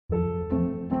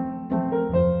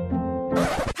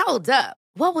Hold up.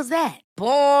 What was that?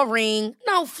 Boring.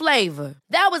 No flavor.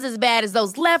 That was as bad as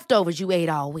those leftovers you ate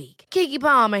all week. Keke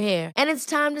Palmer here. And it's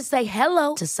time to say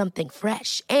hello to something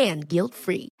fresh and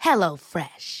guilt-free. Hello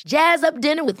Fresh. Jazz up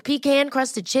dinner with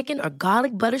pecan-crusted chicken or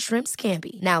garlic butter shrimp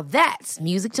scampi. Now that's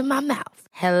music to my mouth.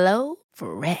 Hello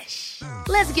Fresh.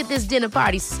 Let's get this dinner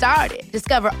party started.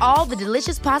 Discover all the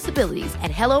delicious possibilities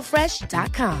at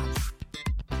hellofresh.com.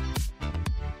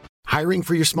 Hiring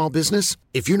for your small business?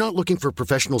 If you're not looking for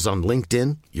professionals on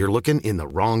LinkedIn, you're looking in the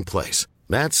wrong place.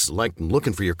 That's like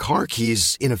looking for your car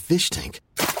keys in a fish tank.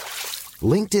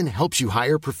 LinkedIn helps you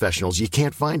hire professionals you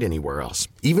can't find anywhere else,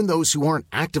 even those who aren't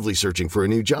actively searching for a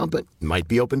new job but might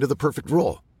be open to the perfect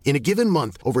role. In a given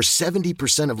month, over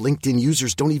 70% of LinkedIn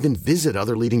users don't even visit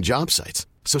other leading job sites.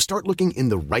 So start looking in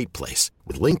the right place.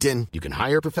 With LinkedIn, you can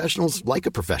hire professionals like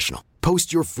a professional.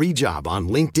 Post your free job on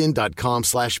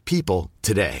linkedin.com/people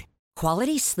today.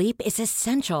 Quality sleep is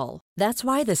essential. That's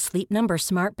why the Sleep Number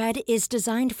Smart Bed is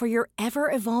designed for your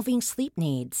ever-evolving sleep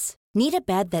needs. Need a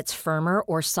bed that's firmer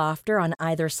or softer on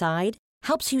either side?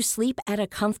 Helps you sleep at a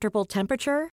comfortable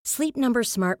temperature? Sleep Number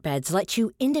Smart Beds let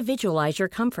you individualize your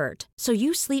comfort, so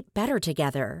you sleep better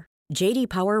together. J.D.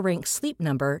 Power ranks Sleep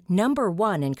Number number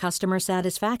 1 in customer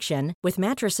satisfaction with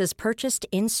mattresses purchased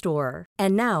in-store.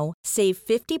 And now, save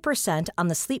 50% on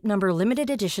the Sleep Number Limited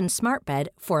Edition Smart Bed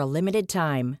for a limited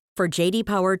time. For J.D.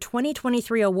 Power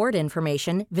 2023 award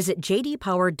information, visit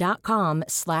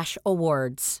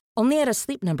jdpower.com/awards. Only at a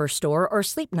Sleep Number store or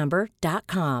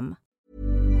sleepnumber.com.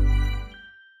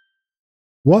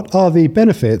 What are the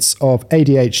benefits of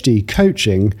ADHD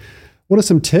coaching? What are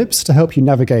some tips to help you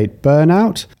navigate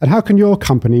burnout? And how can your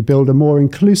company build a more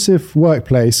inclusive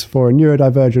workplace for a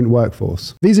neurodivergent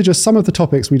workforce? These are just some of the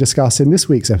topics we discuss in this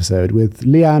week's episode with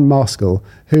Leanne Maskell,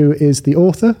 who is the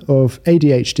author of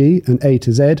ADHD and A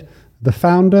to Z, the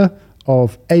founder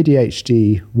of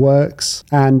ADHD Works,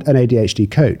 and an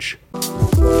ADHD coach.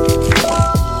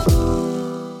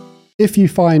 If you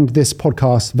find this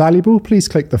podcast valuable, please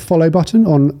click the follow button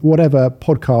on whatever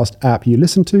podcast app you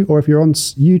listen to, or if you're on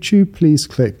YouTube, please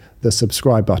click the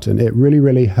subscribe button. It really,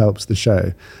 really helps the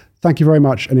show. Thank you very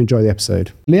much and enjoy the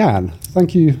episode. Leanne,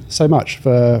 thank you so much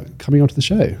for coming onto the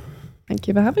show. Thank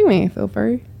you for having me. I feel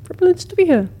very privileged to be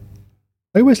here.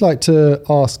 I always like to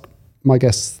ask my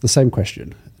guests the same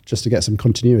question, just to get some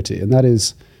continuity, and that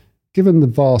is, given the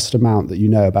vast amount that you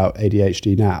know about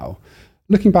ADHD now,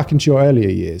 looking back into your earlier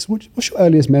years, what's your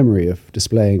earliest memory of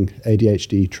displaying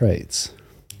ADHD traits?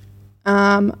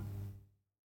 Well,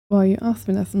 you asked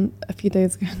me this a few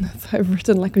days ago, and so I've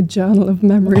written like a journal of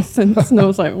memories since, and I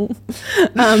was like, oh.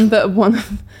 But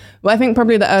I think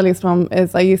probably the earliest one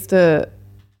is I used to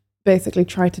basically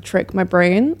try to trick my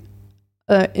brain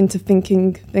into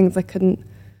thinking things I couldn't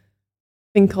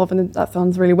think of, and that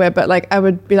sounds really weird, but like I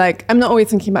would be like, I'm not always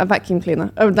thinking about a vacuum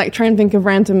cleaner. I would like try and think of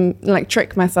random, like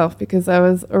trick myself, because I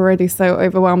was already so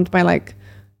overwhelmed by like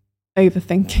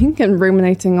overthinking and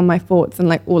ruminating on my thoughts and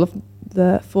like all of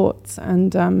the thoughts.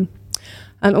 And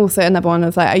also another one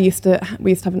was like, we used to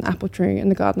have an apple tree in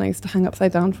the garden. I used to hang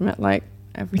upside down from it like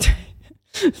every day.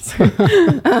 So,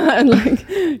 and like,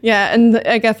 yeah, and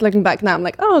I guess looking back now, I'm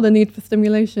like, oh, the need for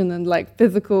stimulation and like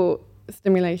physical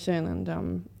stimulation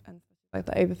and like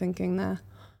the overthinking there.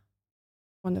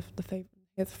 One of the favorite,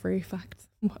 here's 3 facts.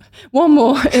 One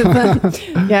more is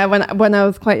that, when I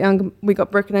was quite young, we got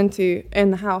broken into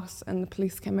in the house, and the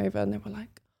police came over and they were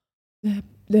like,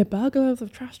 they're burglars,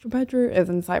 have trashed your bedroom. It was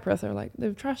in Cyprus. They were like,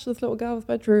 they've trashed this little girl's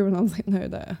bedroom. And I was like, no,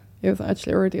 it was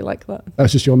actually already like that. That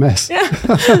was just your mess. Yeah.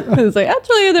 I was like,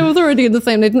 actually, they was already the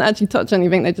same. They didn't actually touch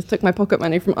anything. They just took my pocket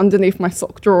money from underneath my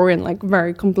sock drawer in like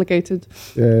very complicated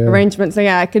arrangements. So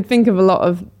yeah, I could think of a lot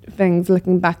of things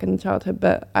looking back in childhood,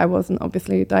 but I wasn't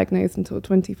obviously diagnosed until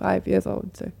 25 years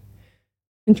old. So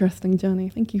interesting journey.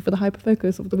 Thank you for the hyper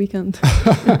focus of the weekend.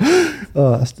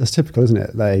 Oh, that's typical, isn't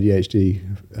it? That ADHD,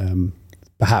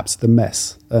 perhaps the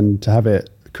mess, and to have it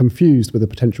confused with a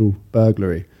potential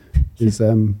burglary is,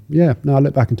 I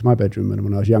look back into my bedroom and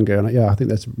when I was younger, and I think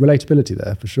there's relatability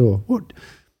there for sure. What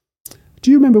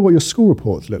do you remember what your school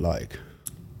reports look like?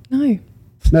 No.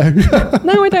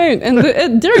 No, I don't.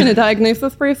 And during the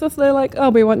diagnosis process, they're like,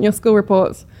 oh, we want your school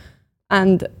reports.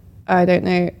 And I don't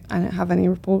know. I don't have any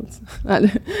reports. I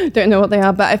don't know what they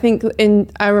are. But I think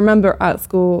I remember at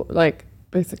school, like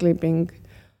basically being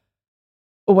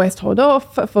always told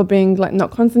off for being like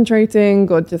not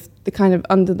concentrating or just the kind of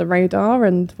under the radar.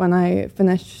 And when I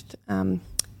finished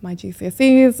my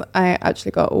GCSEs, I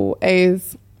actually got all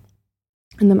A's.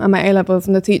 And then at my A-levels,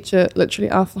 and the teacher literally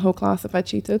asked the whole class if I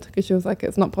cheated, because she was like,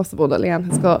 it's not possible that Leanne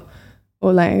has got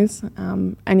all A's.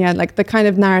 And yeah, like the kind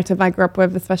of narrative I grew up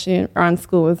with, especially around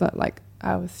school, was that like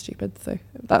I was stupid. So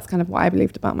that's kind of what I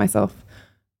believed about myself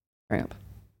growing up.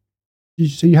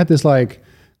 So you had this like,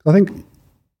 I think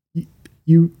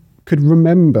you could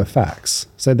remember facts.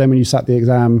 So then when you sat the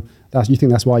exam, you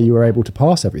think that's why you were able to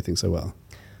pass everything so well?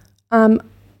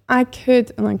 I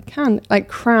could, and I can, like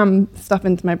cram stuff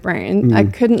into my brain. I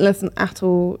couldn't listen at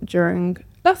all during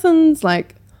lessons,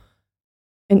 like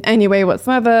in any way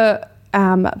whatsoever.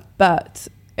 But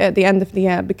at the end of the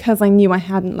year, because I knew I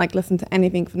hadn't like listened to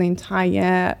anything for the entire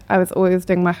year, I was always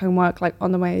doing my homework like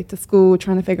on the way to school,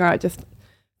 trying to figure out just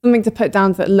something to put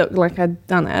down so it looked like I'd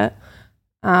done it.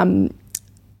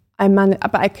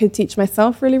 But I could teach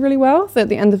myself really, really well. So at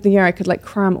the end of the year, I could like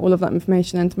cram all of that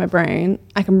information into my brain.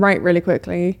 I can write really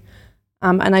quickly.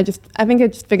 And I think I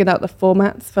just figured out the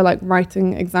formats for like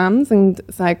writing exams. And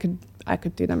so I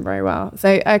could do them very well.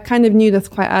 So I kind of knew this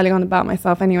quite early on about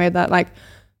myself anyway, that like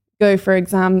go for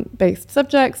exam-based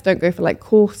subjects, don't go for like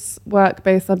course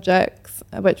work-based subjects,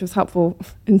 which was helpful.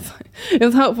 It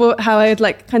was helpful how I had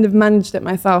like kind of managed it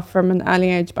myself from an early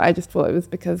age, but I just thought it was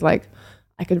because like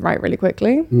I could write really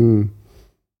quickly.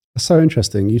 That's so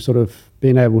interesting. You sort of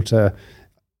being able to,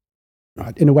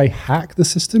 in a way, hack the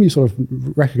system. You sort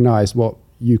of recognize what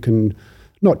you can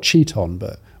not cheat on,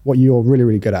 but what you're really,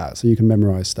 really good at. So you can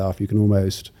memorize stuff. You can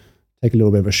almost take a little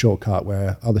bit of a shortcut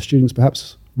where other students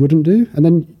perhaps wouldn't do. And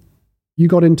then you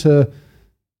got into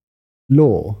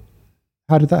law.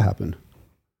 How did that happen?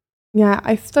 Yeah,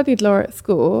 I studied law at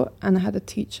school and I had a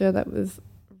teacher that was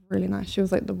really nice. She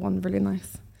was like the one really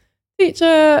nice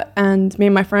teacher, and me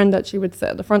and my friend actually would sit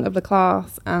at the front of the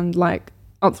class and like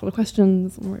answer all the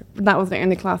questions. That was the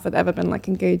only class I'd ever been like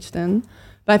engaged in,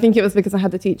 but I think it was because I had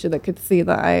the teacher that could see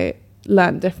that I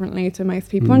learned differently to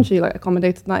most people, and she like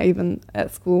accommodated that even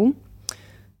at school.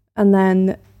 And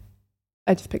then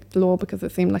I just picked law because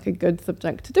it seemed like a good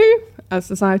subject to do, as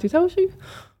society tells you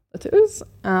that it is,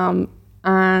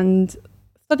 and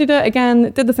studied it again,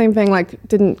 did the same thing, like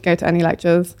didn't go to any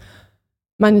lectures.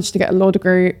 Managed to get a law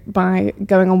degree by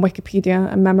going on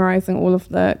Wikipedia and memorizing all of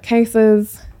the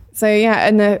cases. So yeah,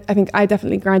 and I think I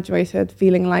definitely graduated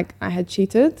feeling like I had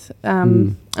cheated.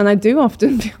 And I do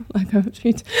often feel like I've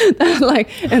cheated, like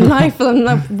in life,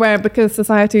 where because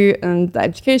society and the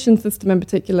education system in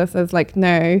particular says like,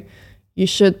 no, you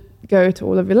should go to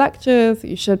all of your lectures,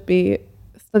 you should be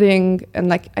studying. And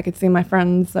like, I could see my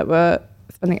friends that were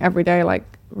spending every day like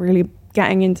really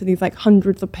getting into these like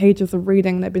hundreds of pages of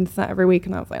reading they've been set every week,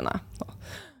 and I was like, nah,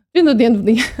 at the end of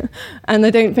the year. And I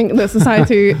don't think that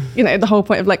society, the whole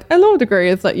point of like a law degree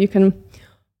is that you can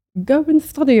go and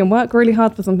study and work really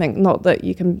hard for something, not that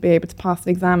you can be able to pass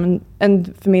the exam.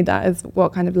 And for me, that is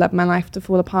what kind of led my life to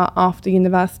fall apart after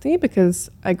university, because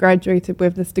I graduated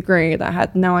with this degree that I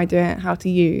had no idea how to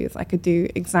use. I could do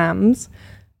exams,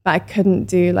 but I couldn't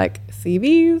do like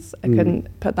CVs. I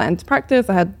couldn't put that into practice.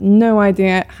 I had no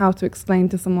idea how to explain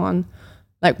to someone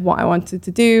like what I wanted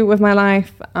to do with my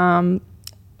life,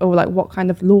 or like what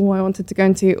kind of law I wanted to go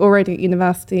into. Already at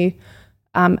university,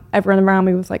 everyone around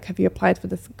me was like, have you applied for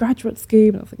this graduate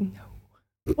scheme? And I was like,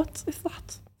 no, what is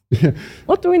that? Yeah.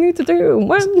 What do we need to do?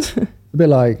 When? A bit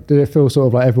like, did it feel sort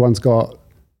of like everyone's got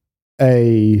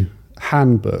a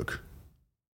handbook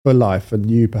for life and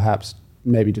you perhaps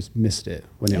maybe just missed it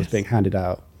when it was being handed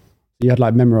out? You had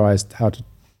like memorized how to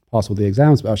pass all the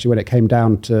exams, but actually when it came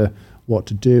down to what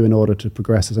to do in order to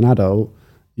progress as an adult,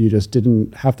 you just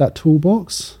didn't have that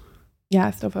toolbox? Yeah,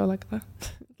 I still feel like that.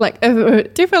 Like,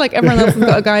 do you feel like everyone else has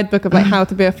got a guidebook of like how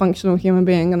to be a functional human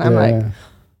being? And I'm like,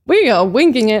 we are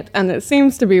winging it and it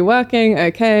seems to be working.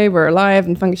 Okay, we're alive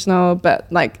and functional, but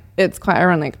like, it's quite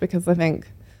ironic because I think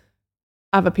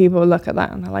other people look at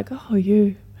that and they're like, oh,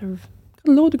 you have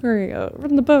got a law degree or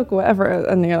written the book or whatever.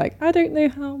 And you're like, I don't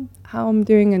know how I'm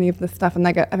doing any of this stuff. And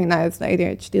I think that is the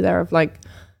ADHD there of like,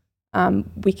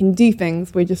 we can do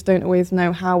things, we just don't always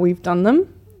know how we've done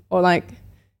them, or like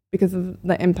because of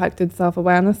the impacted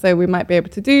self-awareness. So we might be able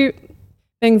to do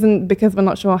things, and because we're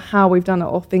not sure how we've done it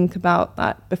or think about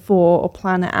that before or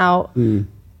plan it out,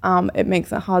 it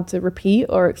makes it hard to repeat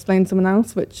or explain to someone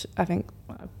else, which I think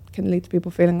can lead to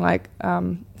people feeling like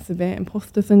severe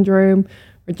imposter syndrome,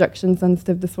 rejection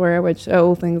sensitive disorder, which are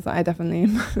all things that I definitely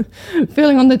am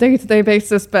feeling on the day-to-day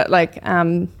basis. But like,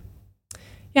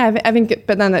 I think,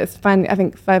 but then it's fine. I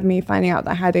think for me, finding out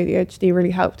that I had ADHD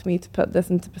really helped me to put this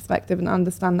into perspective and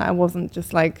understand that I wasn't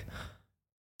just like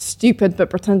stupid, but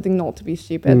pretending not to be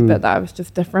stupid, but that I was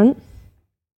just different.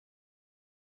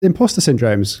 The imposter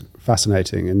syndrome's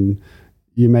fascinating, and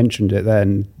you mentioned it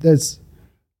then. There's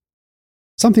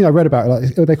something I read about,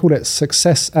 like, they call it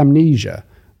success amnesia,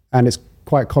 and it's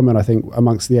quite common, I think,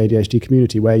 amongst the ADHD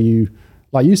community, where you,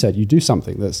 like you said, you do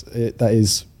something that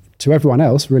is to everyone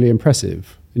else, really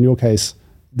impressive. In your case,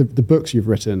 the books you've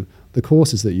written, the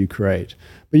courses that you create,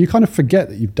 but you kind of forget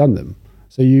that you've done them.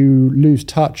 So you lose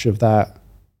touch of that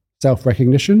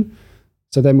self-recognition.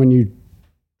 So then when you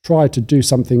try to do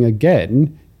something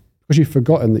again, because you've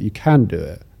forgotten that you can do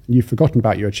it, and you've forgotten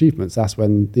about your achievements, that's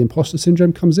when the imposter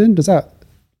syndrome comes in. Does that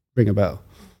ring a bell?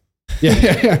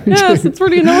 Yeah. Yes, it's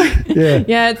really annoying.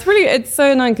 Yeah. It's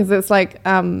so annoying because it's like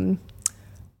kind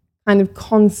of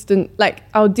constant, like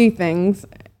I'll do things,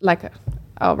 like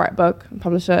I'll write a book and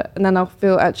publish it, and then I'll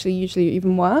feel actually usually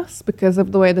even worse because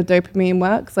of the way the dopamine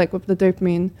works. Like with the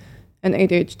dopamine and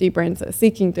ADHD brains that are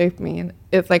seeking dopamine,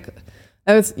 it's like,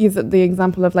 I always use the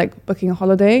example of like booking a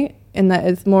holiday, in that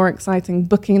it's more exciting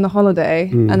booking the holiday,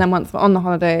 and then once we're on the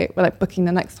holiday, we're like booking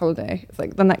the next holiday. It's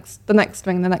like the next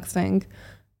thing.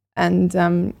 And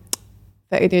the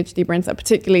ADHD brains are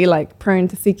particularly like prone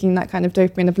to seeking that kind of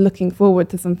dopamine of looking forward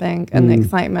to something and the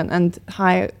excitement and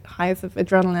highs of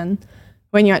adrenaline.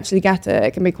 When you actually get it,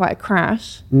 it can be quite a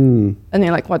crash. And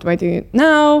you're like, what do I do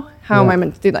now? How am I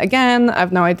meant to do that again? I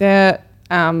have no idea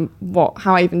how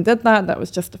I even did that. That was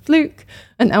just a fluke.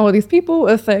 And now all these people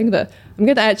are saying that I'm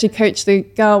going to actually coach the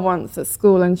girl once at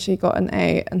school, and she got an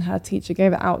A, and her teacher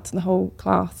gave it out to the whole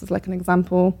class as like an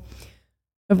example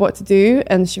of what to do.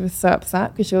 And she was so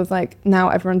upset because she was like, now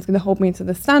everyone's going to hold me to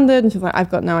the standard. And she's like, I've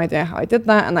got no idea how I did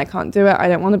that, and I can't do it. I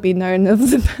don't want to be known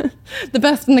as the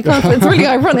best in the class. But it's really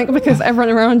ironic because everyone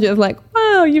around you is like,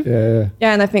 wow,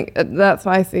 and I think that's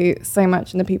what I see so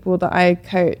much in the people that I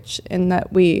coach, in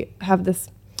that we have this,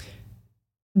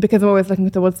 because we're always looking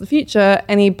towards the future,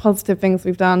 any positive things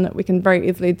we've done, we can very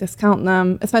easily discount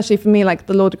them. Especially for me, like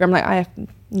the law degree, I'm like, I have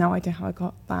no idea how I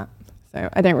got that. So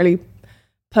I don't really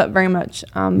put very much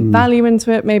value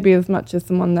into it, maybe as much as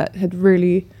someone that had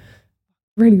really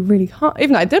hard,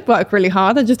 even though I did work really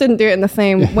hard, I just didn't do it in the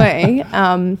same way,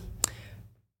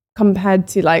 compared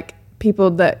to like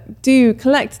people that do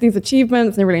collect these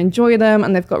achievements and they really enjoy them,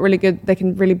 and they've got really good, they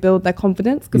can really build their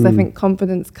confidence, because I think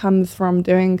confidence comes from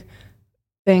doing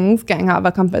things, getting out of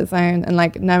our comfort zone, and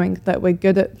like knowing that we're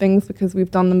good at things because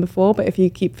we've done them before. But if you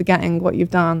keep forgetting what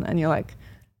you've done and you're like,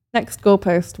 next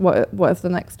goalpost, what is the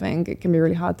next thing, it can be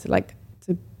really hard to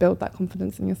build that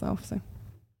confidence in yourself. So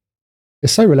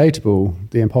it's so relatable,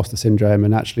 the imposter syndrome.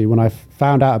 And actually, when I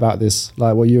found out about this,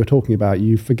 like what you were talking about,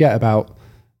 you forget about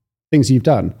things you've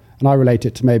done. And I relate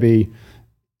it to maybe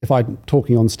if I'm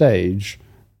talking on stage,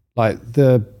 like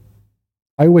I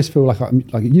always feel like I'm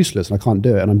like useless and I can't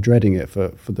do it, and I'm dreading it to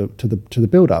the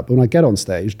build up. But when I get on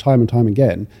stage, time and time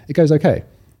again, it goes okay.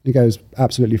 It goes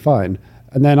absolutely fine.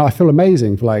 And then I feel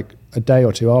amazing for like a day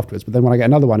or two afterwards. But then when I get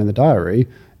another one in the diary,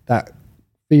 that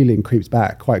feeling creeps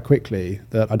back quite quickly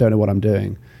that I don't know what I'm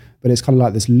doing. But it's kind of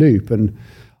like this loop. And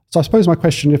so I suppose my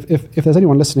question, if there's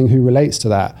anyone listening who relates to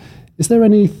that, is there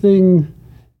anything, do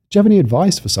you have any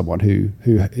advice for someone who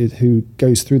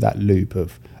goes through that loop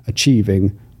of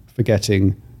achieving,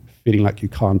 forgetting, feeling like you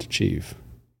can't achieve?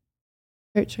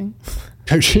 Coaching.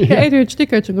 Yeah. ADHD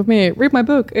coaching with me. Read my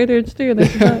book,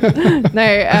 ADHD.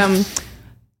 No,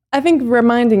 I think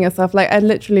reminding yourself, like I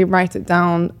literally write it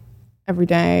down every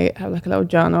day, have like a little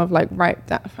journal of like write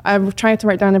that. I try to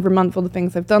write down every month all the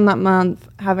things I've done that month,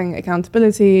 having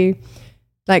accountability,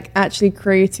 like actually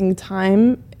creating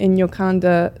time in your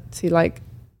calendar to like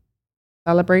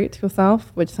celebrate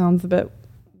yourself, which sounds a bit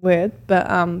weird, but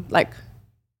like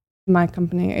my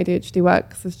company, ADHD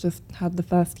Works, has just had the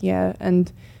first year,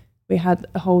 and we had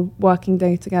a whole working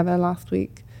day together last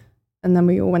week, and then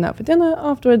we all went out for dinner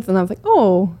afterwards, and I was like,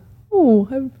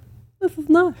 this is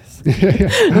nice.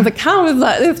 I was like, how is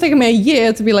that? It's taken me a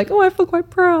year to be like, I feel quite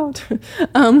proud.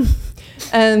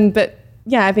 But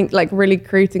yeah, I think like really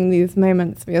creating these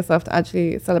moments for yourself to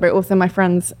actually celebrate. Also, my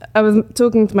friends, I was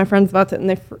talking to my friends about it, and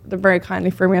they very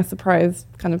kindly threw me a surprise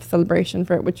kind of celebration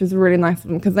for it, which was really nice of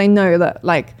them, because they know that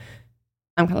like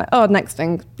I'm kind of like, next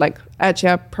thing, like actually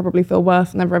I probably feel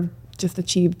worse whenever I've just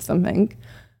achieved something.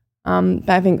 But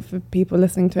I think for people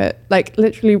listening to it, like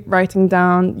literally writing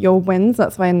down your wins.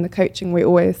 That's why in the coaching we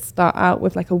always start out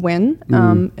with like a win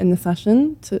in the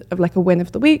session of like a win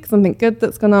of the week, something good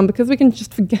that's gone on, because we can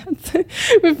just forget.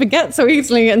 We forget so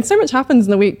easily, and so much happens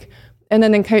in the week. And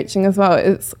then in coaching as well,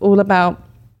 it's all about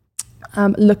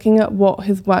looking at what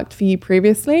has worked for you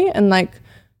previously, and like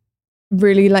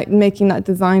really like making that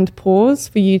designed pause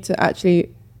for you to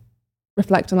actually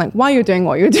reflect on like why you're doing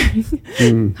what you're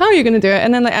doing, how you're going to do it,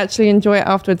 and then like actually enjoy it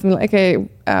afterwards, and like, okay,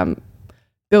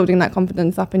 building that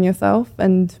confidence up in yourself,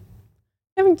 and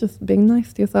I think just being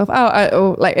nice to yourself.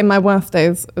 Or like in my worst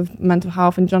days of mental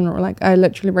health in general, like I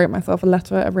literally wrote myself a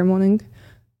letter every morning,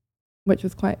 which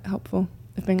was quite helpful.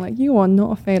 of being like, you are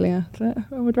not a failure. So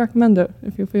I would recommend it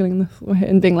if you're feeling this way,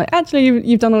 and being like, actually,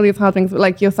 you've done all these hard things, but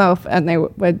like yourself, and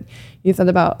where you said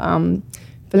about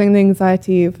feeling the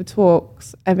anxiety for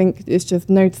talks, I think it's just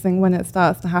noticing when it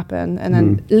starts to happen, and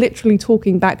then literally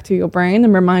talking back to your brain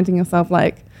and reminding yourself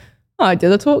like, oh, I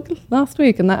did a talk last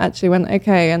week and that actually went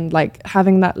okay, and like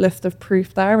having that list of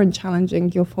proof there and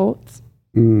challenging your thoughts.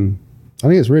 I think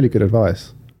it's really good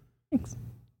advice. Thanks.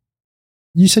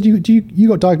 You said you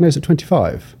got diagnosed at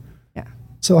 25? Yeah.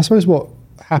 So I suppose what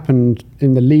happened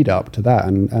in the lead up to that,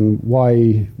 and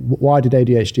why did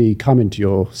ADHD come into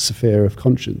your sphere of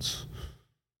conscience?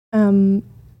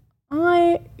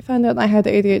 I found out I had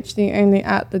ADHD only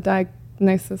at the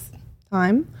diagnosis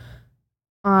time.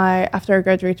 After I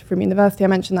graduated from university, I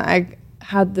mentioned that I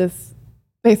had this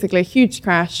basically a huge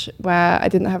crash where I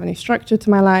didn't have any structure to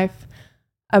my life.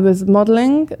 I was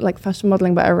modeling, like fashion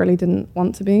modeling, but I really didn't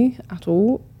want to be at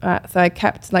all. So I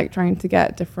kept like trying to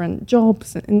get different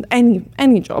jobs, and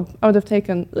any job. I would have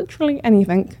taken literally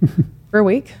anything for a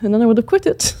week, and then I would have quit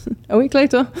it a week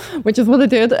later, which is what I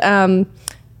did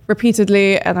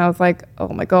repeatedly. And I was like, oh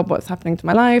my God, what's happening to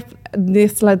my life?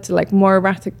 This led to like more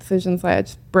erratic decisions. I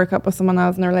just broke up with someone I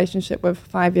was in a relationship with for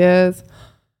 5 years.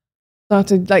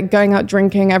 Started like going out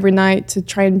drinking every night to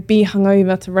try and be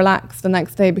hungover to relax the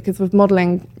next day, because with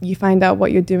modeling, you find out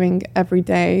what you're doing every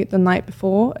day the night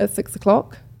before at 6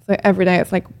 o'clock. So every day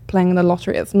it's like playing the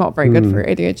lottery. It's not very good for your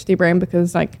ADHD brain,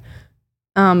 because like,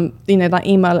 that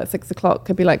email at 6 o'clock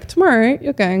could be like, tomorrow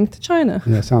you're going to China.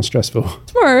 Yeah, sounds stressful.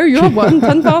 Tomorrow you have won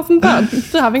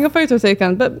 £10,000 to having a photo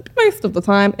taken. But most of the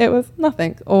time it was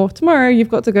nothing. Or tomorrow you've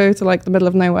got to go to like the middle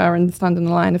of nowhere and stand in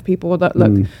a line of people that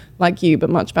look like you but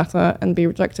much better, and be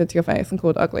rejected to your face and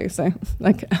called ugly. So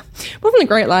like, it wasn't a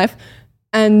great life.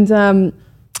 And and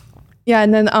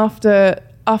then after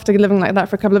living like that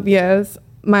for a couple of years,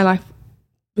 my life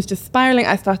was just spiraling.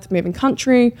 I started moving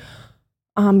country.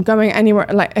 Going anywhere,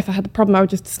 like if I had a problem, I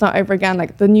would just start over again.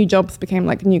 Like the new jobs became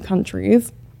like new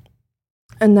countries.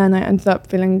 And then I ended up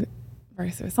feeling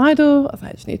very suicidal. I was like,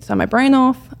 I just need to turn my brain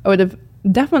off. I would have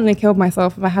definitely killed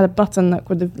myself if I had a button that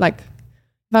would have like,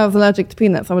 if I was allergic to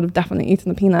peanuts, I would have definitely eaten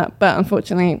the peanut. But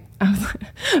unfortunately,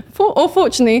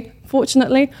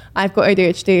 fortunately, I've got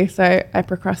ADHD. So I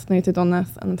procrastinated on this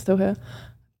and I'm still here.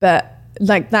 But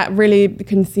like that really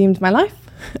consumed my life.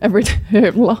 Every day.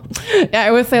 I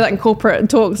always say that in corporate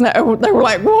talks, and they were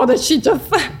like, what did she just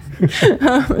say?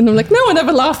 And I'm like, no one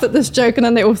ever laughs at this joke, and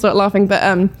then they all start laughing. But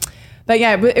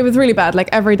yeah, it was really bad. Like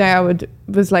every day I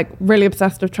was like really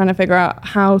obsessed with trying to figure out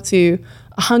how to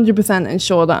 100%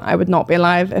 ensure that I would not be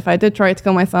alive if I did try to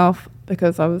kill myself,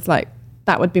 because I was like,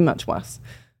 that would be much worse.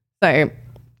 So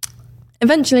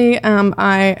eventually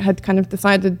I had kind of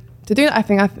decided to do that. I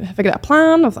think I figured out a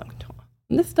plan. I was like,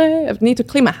 this day I need to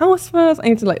clean my house first. I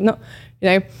need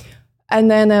to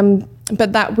and then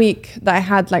but that week that I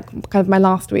had, like kind of my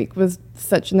last week, was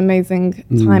such an amazing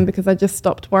time, because I just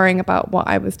stopped worrying about what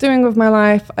I was doing with my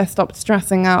life. I stopped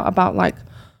stressing out about like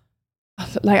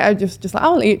I just like,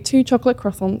 I'll eat 2 chocolate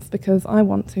croissants because I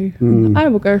want to. I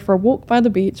will go for a walk by the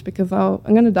beach because I'm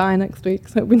going to die next week,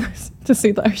 so it'd be nice to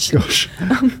see the ocean. Gosh.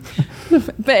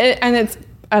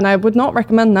 And I would not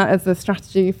recommend that as a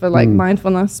strategy for like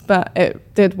mindfulness, but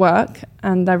it did work.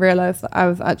 And I realized that I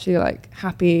was actually like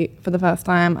happy for the first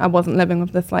time. I wasn't living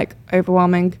with this like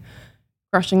overwhelming,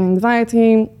 crushing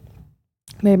anxiety.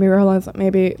 Made me realize that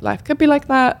maybe life could be like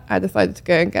that. I decided to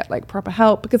go and get like proper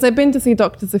help, because I'd been to see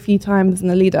doctors a few times in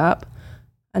the lead up,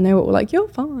 and they were all like, you're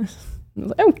fine. And I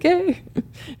was like, okay,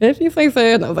 if you say so.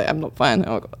 And I was like, I'm not fine.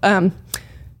 Oh God. And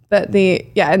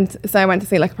so I went to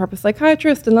see like a proper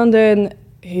psychiatrist in London,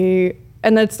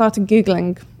 and I'd started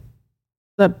Googling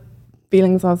the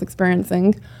feelings I was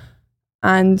experiencing,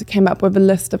 and came up with a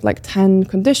list of like 10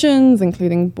 conditions,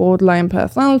 including borderline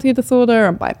personality disorder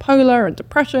and bipolar and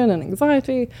depression and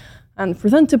anxiety, and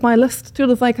presented my list to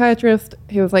the psychiatrist.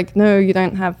 He was like, no, you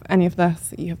don't have any of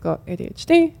this. You've got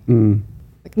ADHD.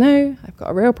 Like, no, I've got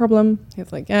a real problem. He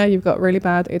was like, yeah, you've got really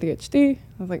bad ADHD. I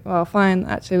was like, well, fine.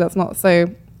 Actually, that's not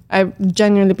so. I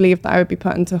genuinely believed that I would be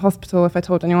put into hospital if I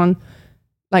told anyone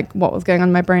like what was going on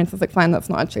in my brain. So I was like, fine, that's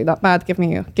not actually that bad. Give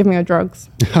me your drugs.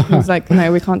 He was like,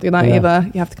 no, we can't do that either.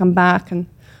 You have to come back and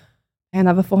pay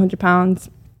another £400.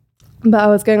 But I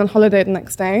was going on holiday the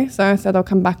next day. So I said, I'll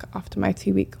come back after my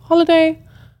 2-week holiday.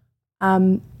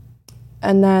 And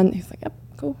then he's like, yep,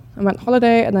 cool. I went on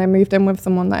holiday, and I moved in with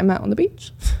someone that I met on the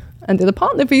beach and did a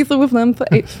partner visa with them for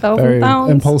 £8,000.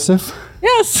 Very impulsive.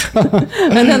 Yes.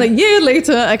 And then a year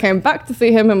later, I came back to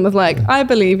see him and was like, I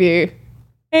believe you.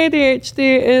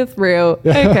 ADHD is real.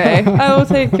 Okay, I will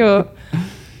take your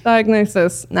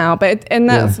diagnosis now, but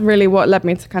that's really what led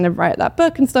me to kind of write that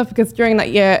book and stuff, because during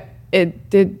that year it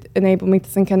did enable me to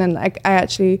sink in, and I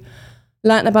actually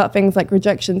learned about things like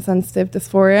rejection sensitive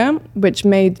dysphoria, which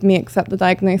made me accept the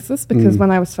diagnosis, because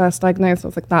when I was first diagnosed I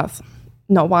was like, that's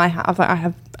not what I have. I was like, I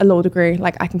have a law degree,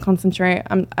 like I can concentrate.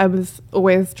 I was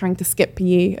always trying to skip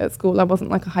PE at school. I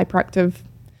wasn't like a hyperactive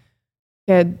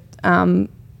kid,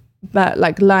 but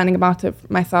like learning about it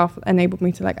myself enabled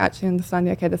me to like actually understand,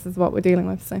 okay, this is what we're dealing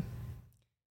with. So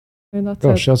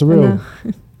gosh, that's a real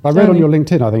I read on your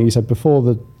LinkedIn, I think you said before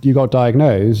that you got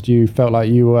diagnosed, you felt like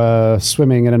you were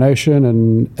swimming in an ocean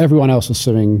and everyone else was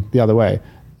swimming the other way.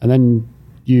 And then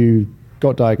you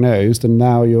got diagnosed, and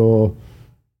now you're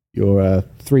a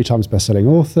 3 times best-selling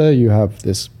author. You have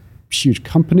this huge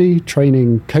company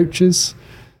training coaches.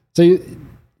 So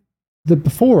the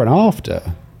before and after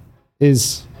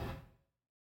is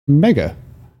mega.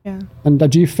 Yeah. And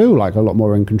do you feel like a lot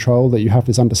more in control, that you have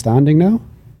this understanding now?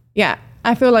 Yeah.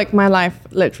 I feel like my life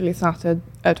literally started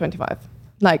at 25.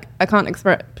 Like, I can't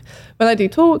express, when I do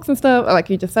talks and stuff, like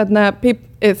you just said there,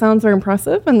 it sounds very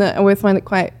impressive, and I always find it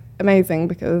quite amazing,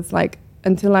 because like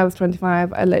until I was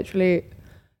 25, I literally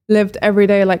lived every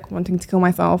day like wanting to kill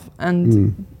myself,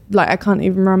 and like I can't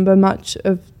even remember much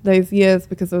of those years,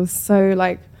 because I was so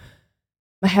like,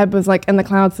 my head was like in the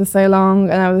clouds for so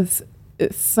long, and I was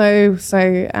so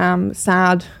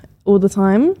sad all the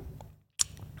time.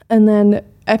 And then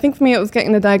I think for me it was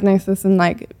getting the diagnosis and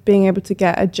like being able to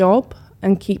get a job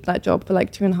and keep that job for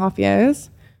like 2.5 years.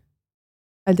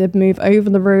 I did move over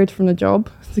the road from the job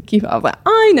to keep it. I was like,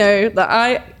 I know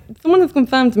that someone has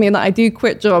confirmed to me that I do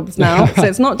quit jobs now, so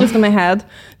it's not just in my head.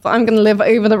 So I'm going to live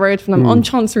over the road from them on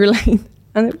Chancery Lane,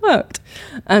 and it worked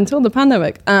until the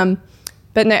pandemic.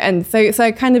 But no, and so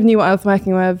I kind of knew what I was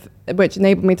working with, which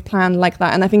enabled me to plan like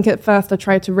that. And I think at first I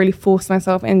tried to really force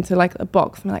myself into like a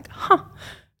box. I'm like,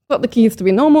 got the keys to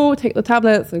be normal, take the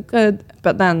tablets, and good.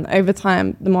 But then over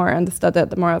time, the more I understood it,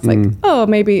 the more I was like, oh,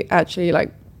 maybe actually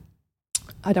like,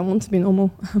 I don't want to be normal.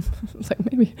 It's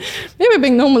like maybe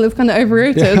being normal is kind of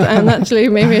overrated, and actually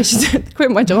maybe I should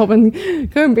quit my job and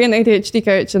go and be an ADHD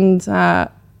coach. And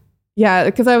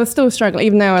because I was still struggling,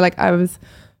 even though I was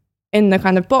in the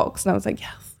kind of box, and I was like,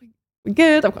 yes, we're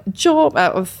good. I've got a job. I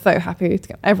was so happy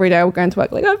to every day I would go into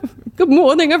work like, oh, good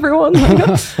morning, everyone. So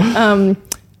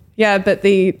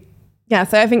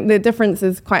I think the difference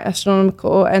is quite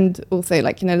astronomical, and also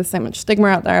like, there's so much stigma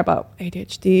out there about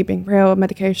ADHD being real,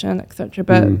 medication, etc.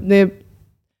 But the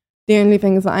only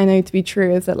things that I know to be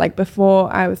true is that like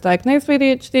before I was diagnosed with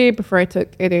ADHD, before I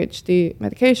took ADHD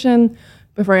medication,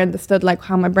 before I understood like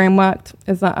how my brain worked,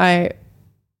 is that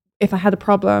if I had a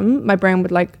problem, my brain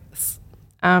would like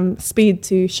speed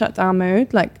to shutdown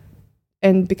mode, like,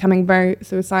 and becoming very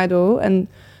suicidal, and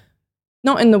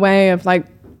not in the way of like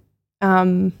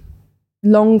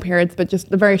long periods, but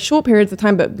just the very short periods of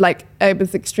time. But like it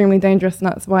was extremely dangerous, and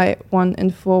that's why 1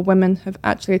 in 4 women have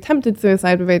actually attempted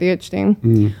suicide with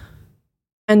ADHD.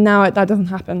 And now that doesn't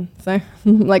happen. So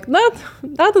like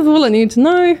that is all I need to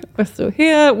know. We're still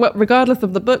here, regardless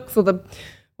of the books or the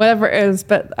whatever it is.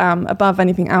 But above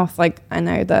anything else, like I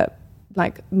know that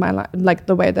like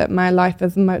the way that my life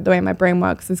is, the way my brain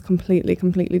works is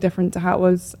completely different to how it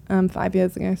was 5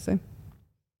 years ago. So.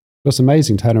 That's an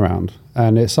amazing turnaround,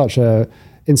 and it's such a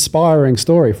inspiring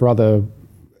story for other,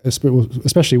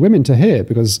 especially women, to hear,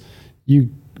 because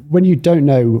when you don't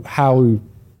know how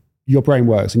your brain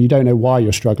works and you don't know why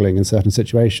you're struggling in certain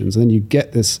situations, and then you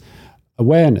get this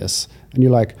awareness and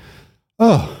you're like,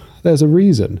 oh, there's a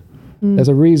reason. There's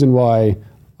a reason why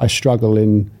I struggle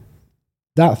in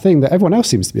that thing that everyone else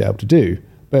seems to be able to do.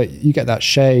 But you get that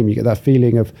shame, you get that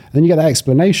feeling of, and then you get that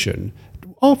explanation.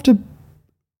 After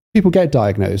people get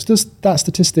diagnosed, does that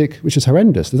statistic, which is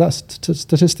horrendous, does that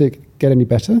statistic get any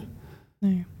better?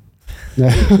 No.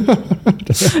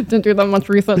 Don't do that much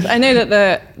research. I know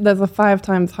that there's a 5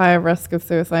 times higher risk of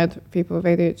suicide for people with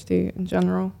ADHD in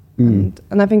general. And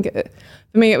I think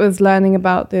for me it was learning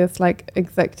about this like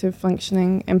executive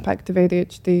functioning impact of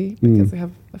ADHD, because we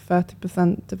have a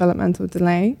 30% developmental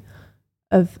delay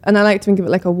and I like to think of it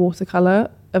like a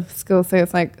watercolor of skills. So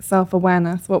it's like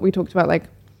self-awareness, what we talked about, like,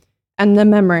 and the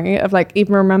memory of like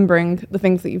even remembering the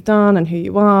things that you've done and who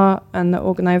you are, and the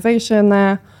organization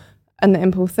there, and the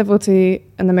impulsivity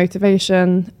and the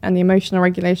motivation and the emotional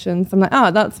regulation. So I'm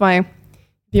like, that's why if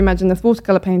you imagine this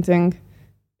watercolor painting,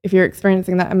 if you're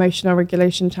experiencing that emotional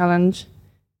regulation challenge,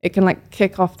 it can like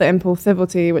kick off the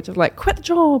impulsivity, which is like, quit the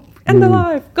job, end the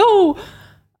life, go.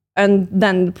 And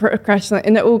then the progression,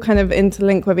 and it all kind of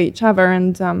interlink with each other.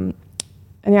 And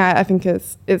yeah, I think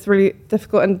it's really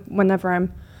difficult. And whenever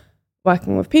I'm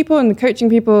working with people and coaching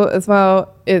people as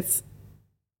well, it's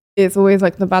it's always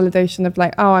like the validation of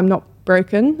like, oh, I'm not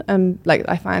broken, and like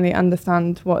I finally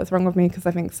understand what is wrong with me, because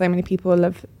I think so many people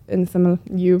live in similar.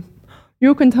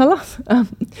 You can tell us.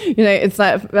 It's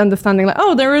like understanding like,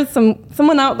 oh, there is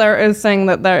someone out there is saying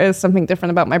that there is something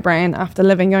different about my brain, after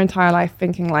living your entire life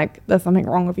thinking like there's something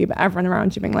wrong with you, but everyone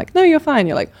around you being like, no, you're fine.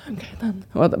 You're like, okay then.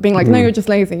 Or being like, no, you're just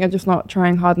lazy. You're just not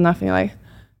trying hard enough. And you're like,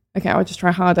 okay, I'll just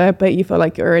try harder. But you feel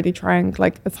like you're already trying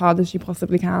like as hard as you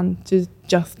possibly can to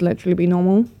just literally be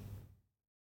normal.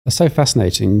 That's so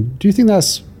fascinating. Do you think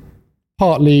that's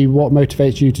partly what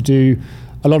motivates you to do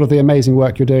a lot of the amazing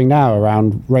work you're doing now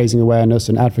around raising awareness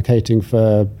and advocating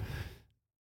for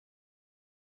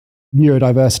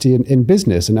neurodiversity in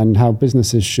business, and how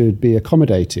businesses should be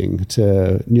accommodating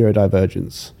to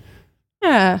neurodivergence?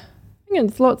 Yeah, I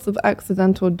think it's lots of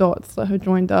accidental dots that have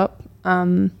joined up.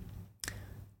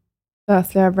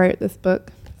 Firstly, I wrote this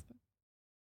book.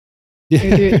 Yeah.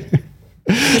 You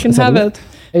can have it.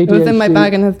 ADHD, it was in my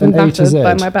bag and has been battered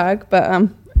by my bag, but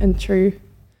in true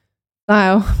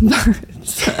style.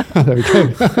 There we go.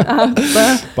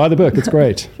 Buy the book, it's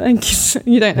great. Thank you.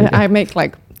 You don't. Okay. I make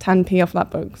like 10p off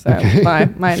that book, so buy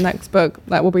my next book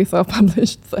that will be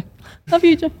self-published. So love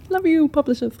you,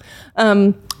 publishers.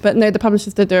 But no, the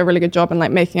publishers did do a really good job in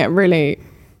like making it really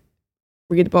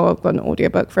readable. I've got an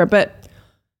audiobook for it, but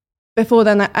before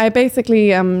then, I basically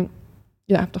you don't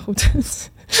have to hold this.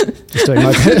 Just doing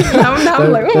my bit. now I'm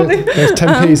like, oh, those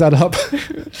 10p's add up.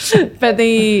 But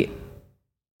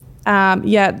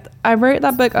I wrote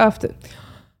that book after.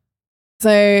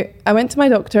 So I went to my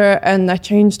doctor and I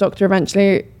changed doctor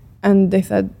eventually, and they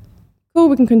said, cool,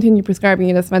 we can continue prescribing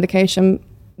you this medication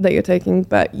that you're taking,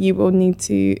 but you will need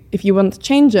to, if you want to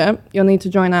change it, you'll need to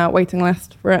join our waiting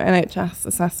list for an NHS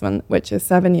assessment, which is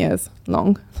 7 years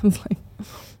long. I was like,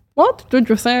 what did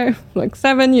you say? Like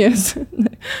 7 years.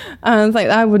 And I was like,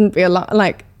 that wouldn't be a lot.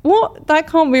 Like, what? That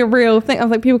can't be a real thing. I was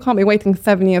like, people can't be waiting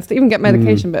 7 years to even get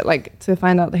medication, but like to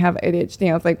find out they have ADHD.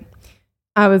 I was like,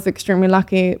 I was extremely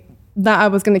lucky that I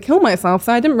was going to kill myself.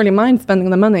 So I didn't really mind spending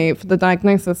the money for the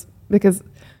diagnosis, because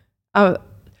I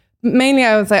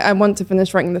was like, I want to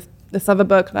finish writing this other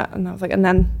book. And I was like,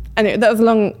 that was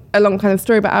a long kind of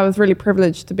story, but I was really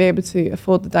privileged to be able to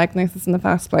afford the diagnosis in the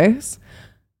first place.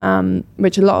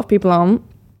 Which a lot of people aren't.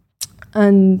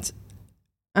 And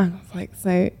I was like,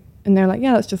 and they're like,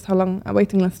 yeah, that's just how long our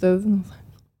waiting list is. And I was like,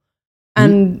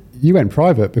 and you went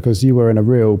private because you were in a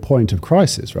real point of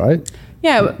crisis, right?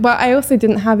 Yeah, but I also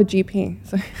didn't have a GP.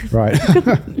 So right.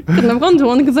 couldn't have gone to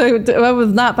one, because I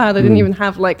was that bad. I didn't even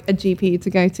have like a GP to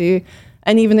go to.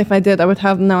 And even if I did, I would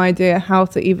have no idea how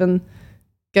to even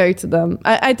go to them.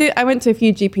 I went to a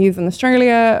few GPs in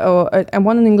Australia and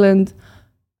one in England.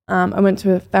 I went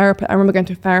to a therapist. I remember going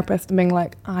to a therapist and being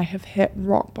like, I have hit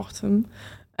rock bottom.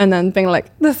 And then being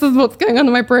like, this is what's going on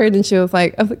in my brain. And I was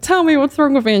like, tell me what's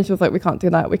wrong with me. And she was like, we can't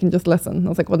do that. We can just listen. And I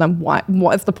was like, well, then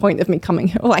what is the point of me coming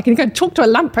here? Well, I can go talk to a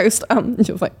lamppost. And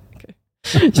she was like, okay.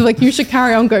 She was like, you should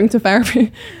carry on going to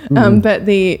therapy. And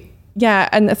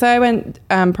so I went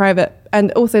private.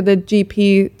 And also the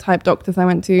GP type doctors I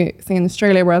went to see in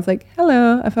Australia, where I was like,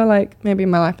 hello, I feel like maybe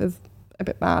my life is a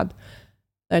bit bad.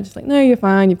 They're just like, no, you're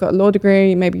fine. You've got a law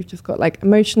degree. Maybe you've just got like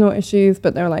emotional issues.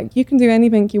 But they're like, you can do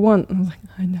anything you want. And I was like,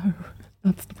 I know,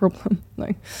 that's the problem.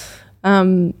 Like,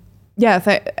 but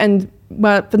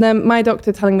then my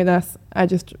doctor telling me this, I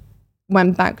just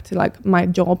went back to like my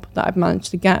job that I've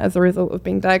managed to get as a result of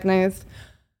being diagnosed.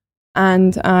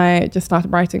 And I just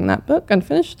started writing that book and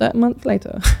finished it a month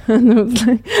later. And it was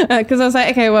like, because I was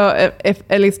like, okay, well, if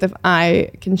at least if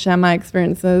I can share my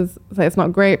experiences, so it's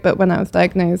not great, but when I was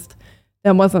diagnosed,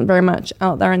 there wasn't very much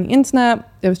out there on the internet.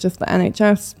 It was just the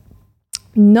NHS.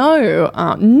 No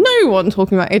one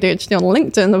talking about ADHD on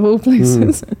LinkedIn of all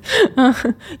places. It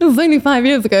was only 5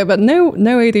 years ago, but no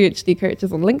ADHD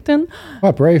coaches on LinkedIn. What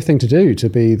a brave thing to do, to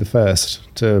be the first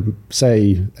to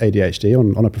say ADHD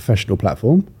on a professional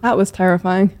platform. That was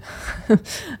terrifying.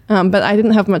 But I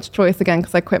didn't have much choice again,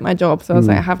 because I quit my job. So I was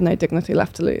like, I have no dignity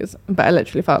left to lose. But I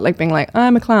literally felt like being like,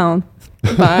 I'm a clown.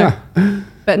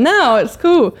 But now it's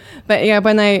cool. But yeah,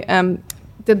 when I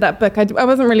did that book, I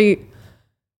wasn't really...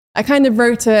 I kind of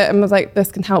wrote it and was like,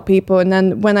 this can help people. And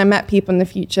then when I met people in the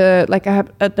future, like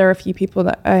there are a few people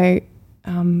that I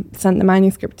sent the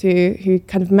manuscript to who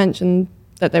kind of mentioned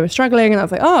that they were struggling. And I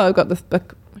was like, oh, I've got this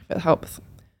book, if it helps.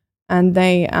 And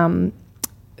they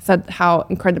said how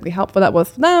incredibly helpful that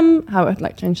was for them, how it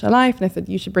like changed their life. And they said,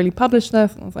 you should really publish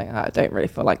this. And I was like, I don't really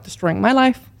feel like destroying my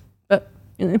life, but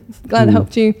glad it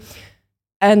helped you.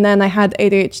 And then I had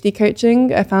ADHD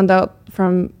coaching. I found out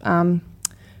from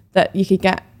that you could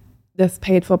get this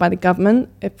paid for by the government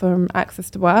from Access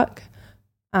to Work.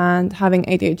 And having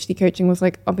ADHD coaching was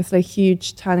like obviously a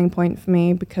huge turning point for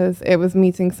me because it was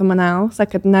meeting someone else. I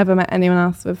could never met anyone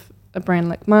else with a brain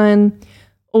like mine.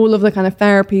 All of the kind of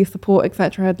therapy, support,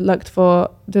 etc. I'd looked for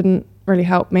didn't really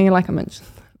help me, like I mentioned,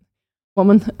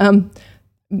 woman.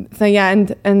 So yeah,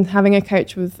 and having a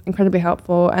coach was incredibly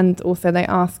helpful. And also they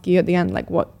ask you at the end, like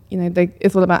what,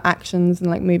 it's all about actions and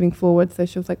like moving forward. So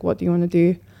she was like, what do you want to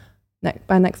do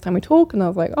by next time we talk? And I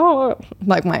was like, I was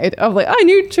like, I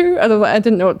need to. And I was like, I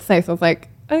didn't know what to say. So I was like,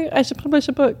 I should publish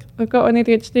a book. I've got an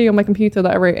ADHD on my computer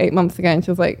that I wrote 8 months ago. And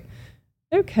she was like,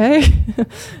 okay.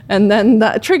 And then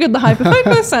that triggered the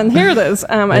hyperfocus and here it is.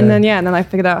 And then I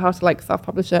figured out how to like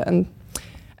self-publish it.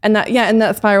 And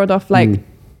that spiraled off. Like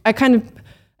I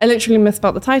literally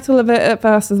misspelled the title of it at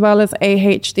first as well as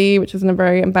ADHD, which was in a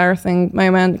very embarrassing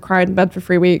moment. Cried in bed for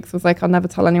 3 weeks. Was like, I'll never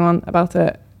tell anyone about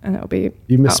it. And it'll be...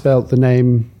 You misspelled the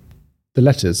name, the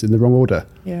letters in the wrong order?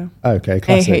 Yeah. Okay,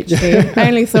 classic. ADHD. I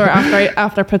only saw it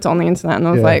after I put it on the internet and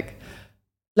I was like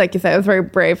you said, it was very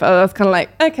brave. I was kind of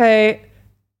like, okay,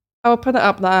 I'll put it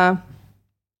up there.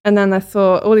 And then I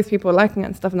saw all these people liking it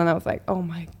and stuff. And then I was like, oh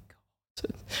my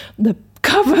God, the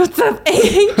cover says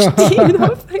ADHD. And I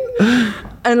was like...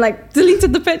 And like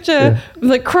deleted the picture. I was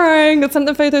like crying. I sent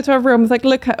the photo to everyone. I was like,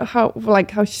 look at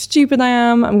how stupid I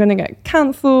am. I'm gonna get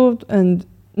cancelled. And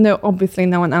obviously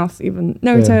no one else even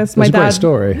noticed. My dad. Great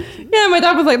story. Yeah, my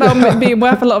dad was like, that would be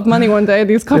worth a lot of money one day,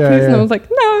 these copies. And I was like,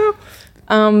 no.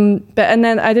 And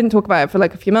then I didn't talk about it for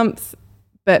like a few months,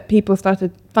 but people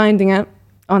started finding it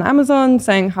on Amazon,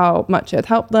 saying how much it had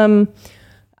helped them.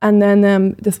 And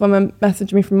then this woman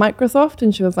messaged me from Microsoft,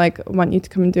 and she was like, I want you to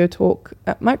come and do a talk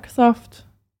at Microsoft.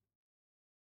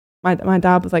 My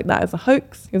dad was like, that is a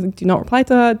hoax. He was like, do not reply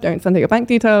to her. Don't send her your bank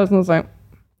details. And I was like,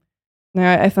 no,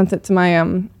 I sent it to my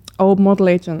old model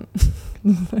agent.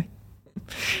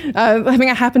 I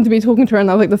think I happened to be talking to her, and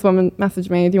I was like, this woman messaged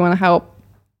me, do you want to help?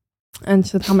 And she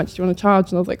said, how much do you want to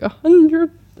charge? And I was like,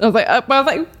 100. I was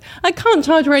like, I can't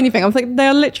charge her anything. I was like,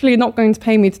 they're literally not going to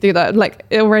pay me to do that. Like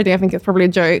already, I think it's probably a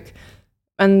joke.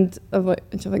 And I was like,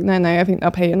 and she was like, no, I think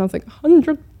they'll pay you. And I was like,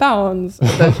 £100. And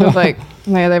then she was like,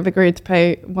 no, they've agreed to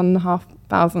pay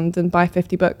 £1,500 and buy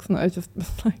 50 books. And I was just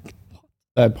like,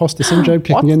 imposter syndrome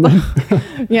kicking in then.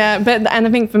 Yeah, and I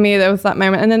think for me there was that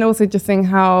moment, and then also just seeing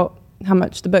how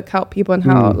much the book helped people, and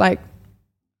how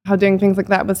how doing things like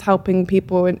that was helping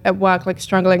people at work, like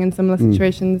struggling in similar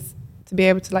situations, to be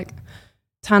able to like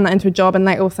turn that into a job. And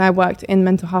like also I worked in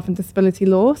mental health and disability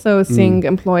law, so I was seeing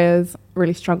employers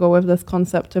really struggle with this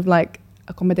concept of like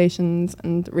accommodations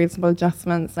and reasonable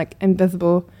adjustments, like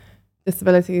invisible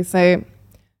disabilities. So I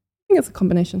think it's a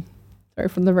combination. Sorry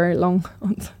for the very long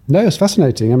answer. No, it's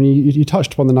fascinating. I mean, you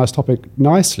touched upon the nice topic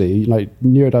nicely, like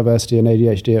neurodiversity and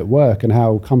ADHD at work, and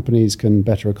how companies can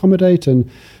better accommodate and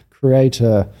create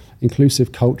a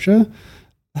inclusive culture.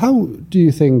 How do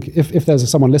you think, if there's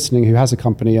someone listening who has a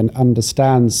company and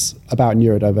understands about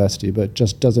neurodiversity but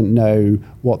just doesn't know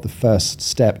what the first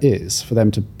step is for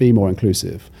them to be more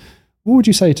inclusive, what would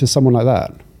you say to someone like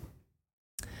that?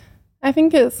 I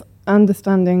think it's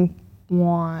understanding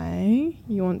why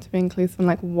you want to be inclusive, and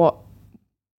like what,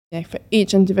 for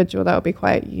each individual that would be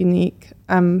quite unique.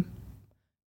 I'm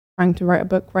trying to write a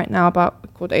book right now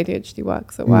called ADHD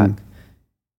Works at Work,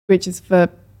 which is for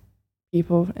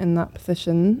people in that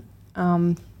position.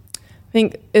 I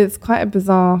think it's quite a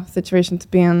bizarre situation to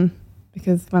be in,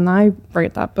 because when I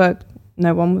wrote that book,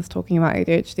 no one was talking about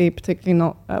ADHD, particularly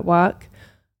not at work.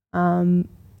 And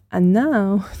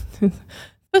now,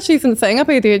 especially since setting up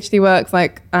ADHD Works,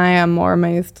 like I am more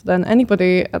amazed than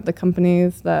anybody at the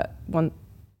companies that want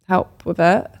help with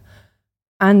it.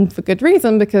 And for good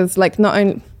reason, because like not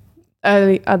only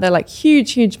are there like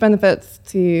huge benefits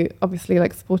to obviously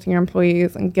like supporting your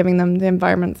employees and giving them the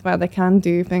environments where they can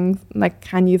do things, like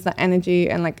can use that energy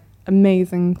in like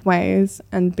amazing ways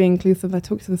and be inclusive. I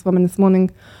talked to this woman this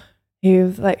morning who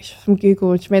was like, she's from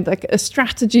Google, and she made like a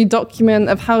strategy document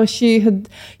of how she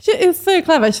was so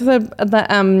clever. She said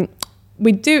that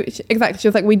she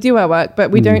was like, we do our work, but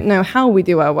we don't know how we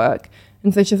do our work.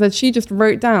 And so she said she just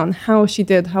wrote down how she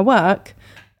did her work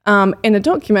in a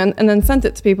document and then sent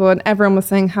it to people, and everyone was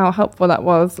saying how helpful that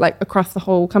was, like across the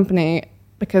whole company,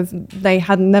 because they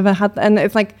had never had that. And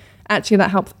it's like, actually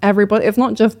that helps everybody. It's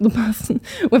not just the person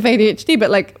with ADHD, but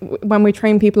like when we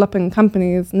train people up in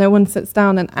companies, no one sits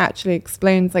down and actually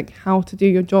explains like how to do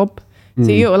your job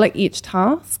to you, or like each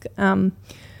task. So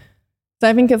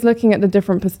I think it's looking at the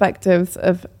different perspectives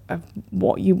of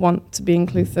what you want to be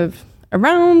inclusive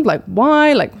around, like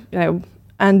why, like, you know.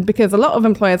 And because a lot of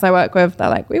employers I work with, they're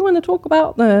like, we want to talk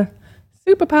about the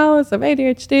superpowers of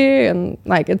ADHD and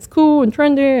like it's cool and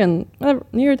trendy and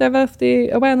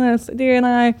neurodiversity awareness,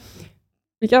 D&I.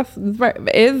 Yes,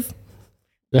 it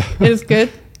is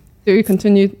good. Do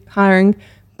continue hiring,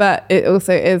 but it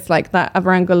also is like that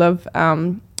other angle of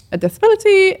a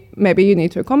disability. Maybe you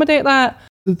need to accommodate that.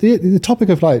 The topic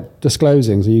of like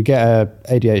disclosing, so you get a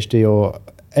ADHD or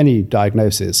any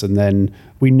diagnosis, and then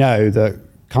we know that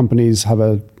companies have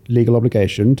a legal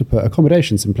obligation to put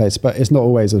accommodations in place, but it's not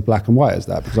always as black and white as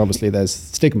that, because obviously there's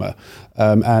stigma.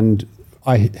 And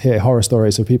I hear horror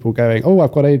stories of people going, oh,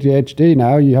 I've got ADHD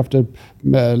now, you have to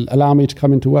allow me to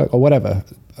come into work, or whatever,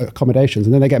 accommodations,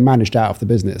 and then they get managed out of the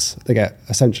business. They get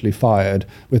essentially fired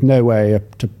with no way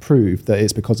to prove that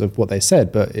it's because of what they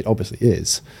said, but it obviously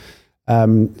is.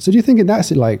 So do you think in that,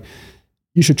 like,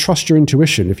 you should trust your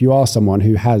intuition? If you are someone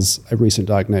who has a recent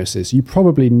diagnosis, you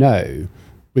probably know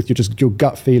with your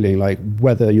gut feeling, like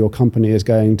whether your company is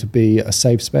going to be a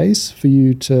safe space for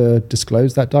you to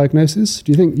disclose that diagnosis.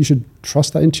 Do you think you should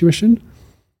trust that intuition?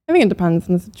 I think it depends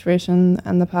on the situation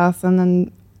and the person.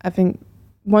 And I think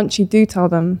once you do tell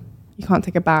them, you can't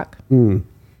take it back.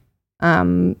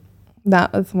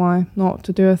 That is why not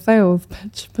to do a sales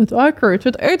pitch, but I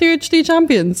created ADHD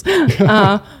champions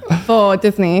for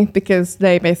Disney, because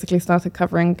they basically started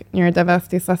covering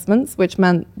neurodiversity assessments, which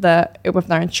meant that with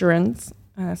their insurance,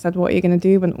 said, what are you going to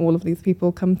do when all of these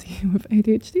people come to you with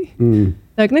ADHD?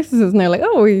 Diagnosis is now like,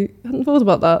 oh, we hadn't thought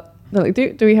about that. They're like,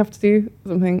 do we have to do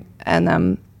something?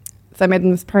 And so I made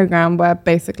them this program where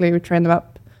basically we train them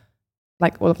up,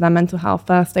 like all of their mental health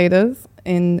first aiders,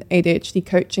 in ADHD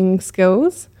coaching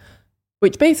skills,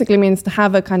 which basically means to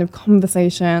have a kind of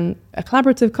conversation, a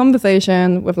collaborative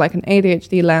conversation with like an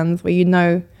ADHD lens, where you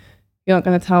know you're not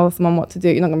going to tell someone what to do.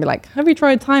 You're not going to be like, have you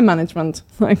tried time management?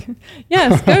 Like,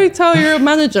 yes, go tell your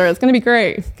manager. It's going to be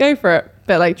great. Go for it.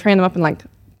 But like train them up in like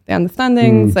the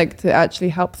understandings, like to actually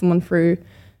help someone through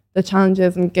the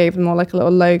challenges, and gave them more like a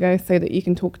little logo so that you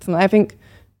can talk to them. I think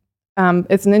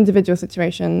it's an individual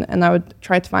situation, and I would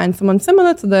try to find someone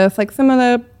similar to this, like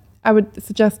similar. I would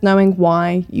suggest knowing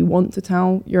why you want to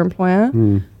tell your employer,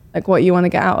 like what you want to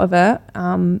get out of it.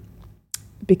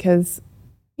 Because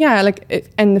yeah,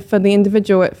 like, and for the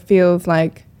individual, it feels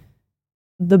like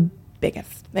the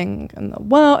biggest thing in the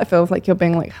world. It feels like you're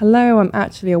being like, hello, I'm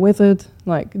actually a wizard.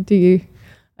 Like, are you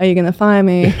going to fire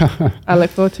me? I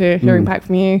look forward to hearing back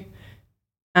from you.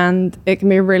 And it can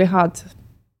be really hard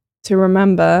to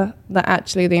remember that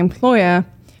actually the employer,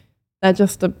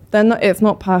 it's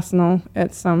not personal.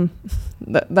 It's,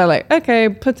 they're like, okay,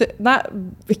 put it, that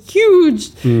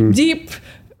huge, deep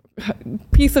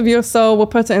piece of your soul, we'll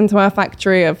put it into our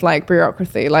factory of like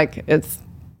bureaucracy. Like it's,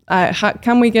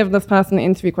 can we give this person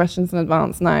interview questions in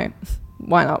advance? No.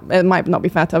 Why not? It might not be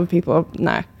fair to other people.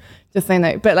 No, just say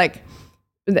no. But like,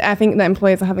 I think the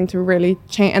employers are having to really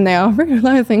change, and they are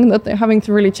realizing that they're having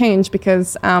to really change,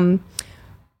 because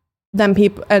then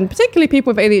people, and particularly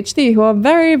people with ADHD, who are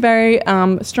very, very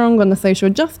strong on the social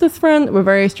justice front. We're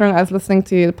very strong. I was listening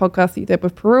to the podcast that you did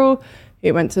with Parole,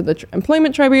 who went to the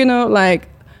employment tribunal. Like,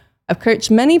 I've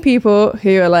coached many people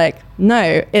who are like,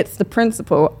 no, it's the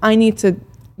principle. I need to,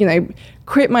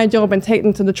 quit my job and take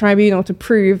them to the tribunal to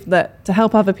prove that, to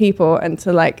help other people, and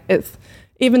to like, it's,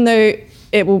 even though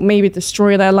it will maybe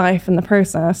destroy their life in the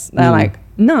process, they're like,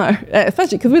 no,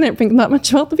 especially because we don't think that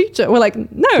much about the future. We're like,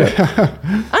 no,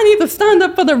 I need to stand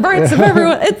up for the rights of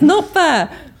everyone. It's not fair.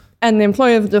 And the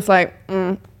employers are just like,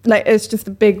 like, it's just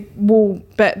a big wall.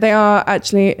 But they are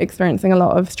actually experiencing a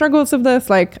lot of struggles with this,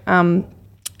 like,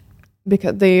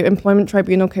 because the employment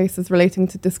tribunal cases relating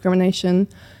to discrimination,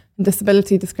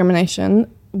 disability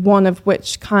discrimination, one of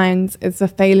which kinds is a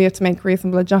failure to make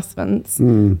reasonable adjustments,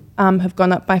 have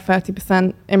gone up by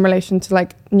 30% in relation to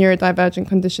like neurodivergent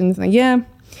conditions in a year.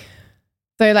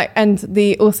 So like, and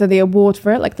also the award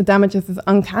for it, like the damages is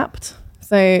uncapped.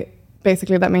 So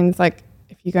basically that means like,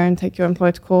 if you go and take your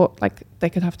employer to court, like they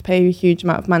could have to pay you a huge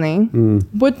amount of money.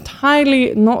 Would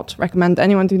highly not recommend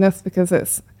anyone do this, because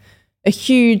it's a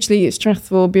hugely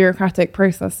stressful bureaucratic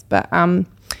process. But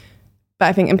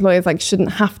I think employers like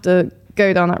shouldn't have to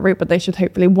go down that route, but they should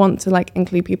hopefully want to like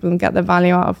include people and get the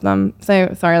value out of them.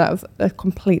 So sorry, that was a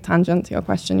complete tangent to your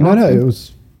question. No, it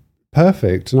was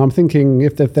perfect. And I'm thinking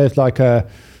if there's like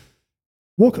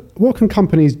what can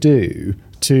companies do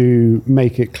to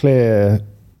make it clear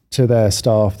to their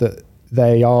staff that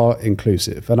they are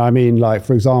inclusive? And I mean, like,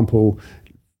 for example,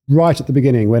 right at the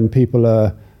beginning when people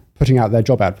are putting out their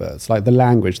job adverts, like the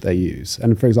language they use.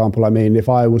 And for example, I mean, if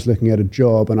I was looking at a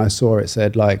job and I saw it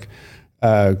said like,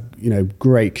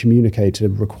 great communicator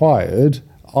required,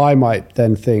 I might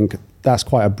then think that's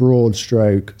quite a broad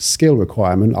stroke skill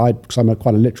requirement. Because I'm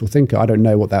quite a literal thinker, I don't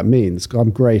know what that means.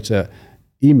 I'm great at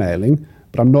emailing,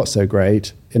 but I'm not so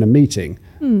great in a meeting.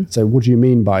 So what do you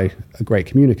mean by a great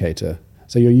communicator?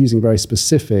 So you're using very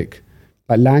specific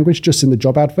language just in the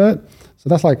job advert. So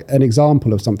that's like an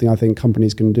example of something I think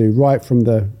companies can do right from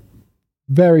the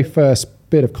very first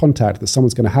bit of contact that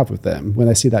someone's going to have with them when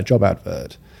they see that job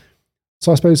advert.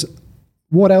 So I suppose,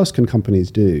 what else can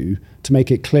companies do to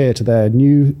make it clear to their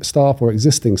new staff or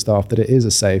existing staff that it is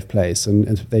a safe place, and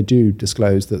if they do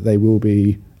disclose that they will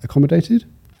be accommodated?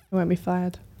 They won't be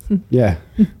fired. Yeah.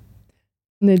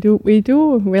 We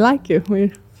like you.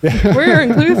 We're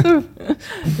inclusive.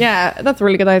 Yeah, that's a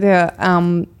really good idea.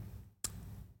 And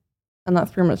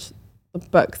that's pretty much the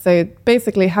book. So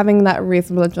basically having that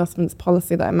reasonable adjustments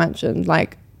policy that I mentioned,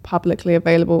 like publicly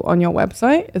available on your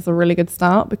website, is a really good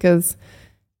start, because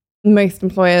most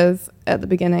employers at the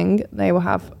beginning, they will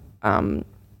have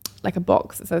like a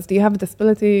box that says, do you have a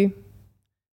disability?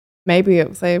 Maybe it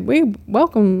will say, we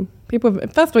welcome people.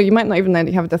 First of all, you might not even know that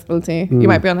you have a disability. You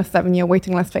might be on a 7-year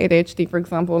waiting list for ADHD, for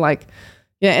example. Like,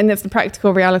 yeah, and it's the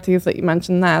practical realities that you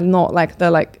mentioned there, not like they're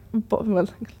like,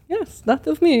 yes, that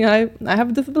is me. I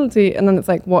have a disability. And then it's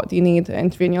like, what do you need to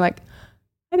interview? And you're like,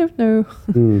 I don't know.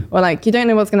 Or like, you don't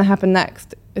know what's going to happen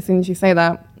next as soon as you say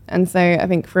that. And so I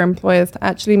think for employers to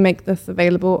actually make this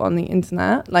available on the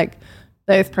internet, like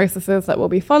those processes that will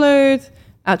be followed,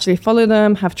 actually follow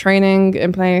them, have training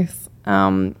in place,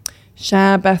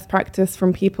 share best practice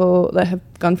from people that have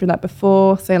gone through that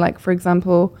before. So like, for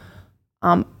example,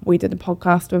 we did a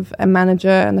podcast with a manager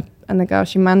and the girl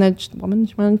she managed,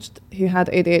 who had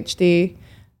ADHD,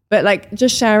 but like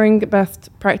just sharing best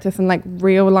practice and like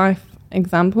real life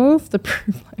examples to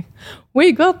prove like,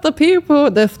 we got the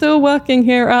people, they're still working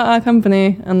here at our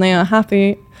company and they are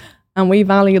happy and we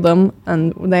value them,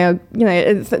 and they are,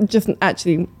 it's just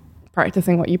actually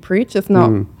practicing what you preach. It's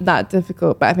not that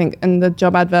difficult. But I think in the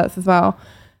job adverts as well,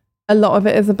 a lot of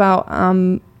it is about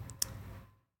kind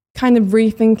of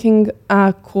rethinking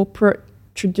our corporate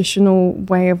traditional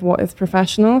way of what is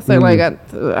professional. So like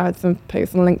I had some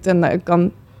posts on LinkedIn that have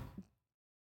gone,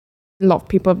 a lot of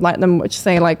people have liked them, which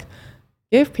say like,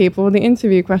 give people the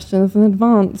interview questions in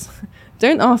advance.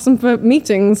 Don't ask them for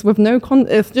meetings with no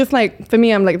it's just like, for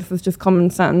me, I'm like, this is just common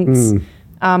sense.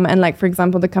 And like, for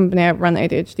example, the company I run,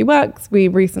 ADHD Works, we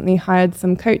recently hired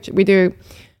some we do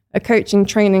a coaching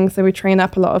training. So we train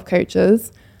up a lot of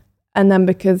coaches. And then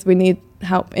because we need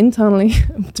help internally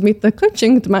to meet the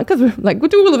coaching demand, because we're like, we'll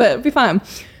do all of it, it'll be fine.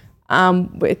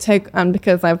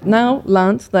 Because I've now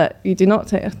learned that you do not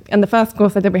take, and the first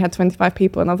course I did, we had 25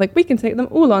 people, and I was like, we can take them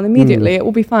all on immediately, it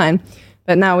will be fine.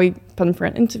 But now we put them for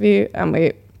an interview and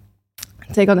we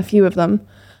take on a few of them.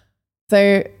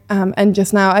 So, and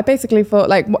just now I basically thought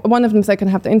like one of them said, can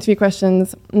I have the interview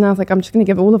questions? And I was like, I'm just going to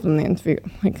give all of them the interview.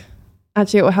 Like,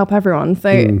 actually it will help everyone.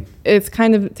 So it's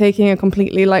kind of taking a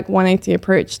completely like 180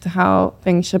 approach to how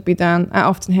things should be done. I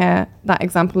often hear that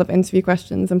example of interview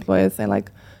questions. Employers say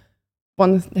like,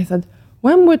 they said,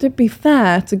 when would it be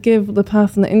fair to give the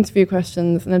person the interview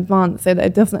questions in advance so that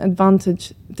it doesn't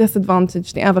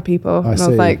disadvantage the other people? And I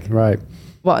was like, right.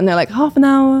 What? And they're like, half an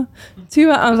hour, 2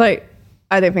 hours. I was like,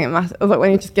 I don't think it matters. I was like,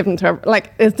 when you just give them to her,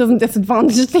 like, it doesn't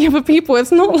disadvantage the other people.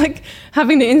 It's not like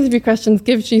having the interview questions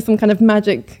gives you some kind of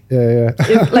magic. Yeah.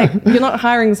 It's like, you're not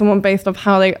hiring someone based off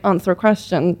how they answer a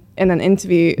question in an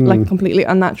interview, like completely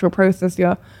unnatural process.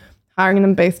 You're hiring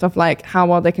them based off like how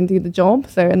well they can do the job.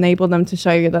 So enable them to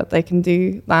show you that they can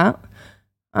do that.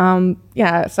 So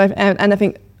I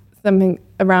think something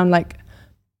around like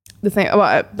the same,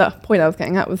 the point I was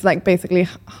getting at was like basically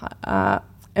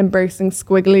embracing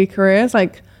squiggly careers.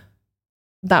 Like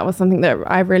that was something that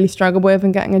I really struggled with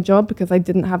in getting a job, because I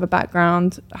didn't have a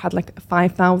background. I had like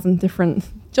 5,000 different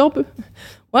job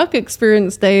work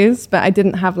experience days, but I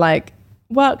didn't have like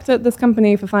worked at this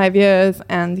company for 5 years,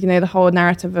 and the whole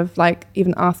narrative of like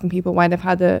even asking people why they've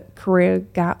had a career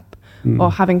gap or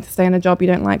having to stay in a job you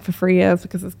don't like for 3 years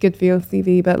because it's good for your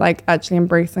CV, but like actually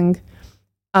embracing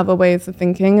other ways of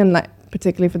thinking, and like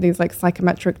particularly for these like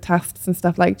psychometric tests and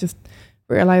stuff, like just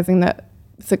realizing that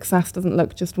success doesn't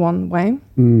look just one way.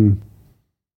 I'm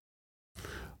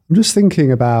just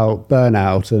thinking about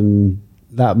burnout, and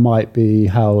that might be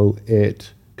how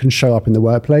it can show up in the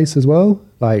workplace as well.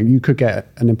 Like you could get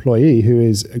an employee who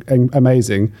is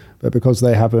amazing, but because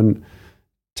they haven't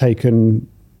taken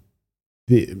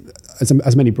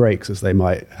as many breaks as they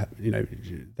might,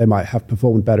 they might have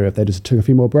performed better if they just took a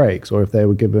few more breaks, or if they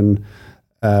were given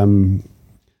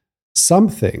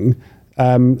something.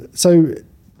 So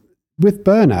with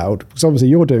burnout, because obviously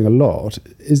you're doing a lot,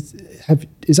 is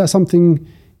that something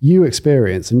you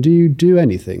experience, and do you do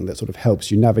anything that sort of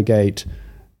helps you navigate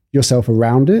yourself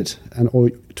around it, and or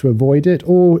to avoid it,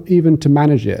 or even to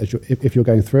manage it as if you're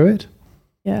going through it?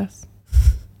 Yes.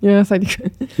 Yes, I do.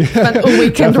 Spent all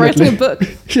weekend writing a book.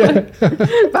 Yeah.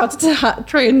 About to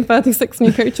train 36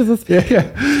 new coaches.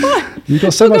 Yeah. You've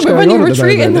got so much going on at the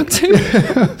retreat in moment.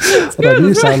 October. Well,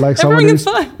 you sound like someone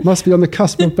who must be on the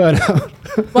cusp of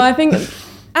burnout. Well, I think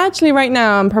actually right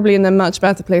now I'm probably in a much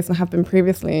better place than I have been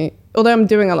previously. Although I'm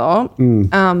doing a lot,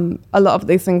 a lot of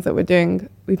these things that we're doing,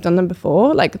 we've done them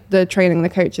before, like the training the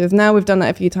coaches. Now we've done it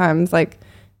a few times. Like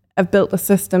I've built the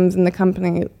systems in the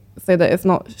company so that it's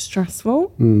not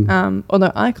stressful.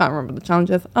 Although I can't remember the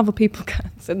challenges, other people can.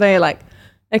 So they're like,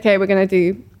 okay,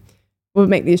 we'll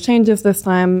make these changes this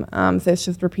time. So it's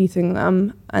just repeating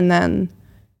them. And then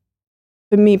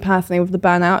for me personally with the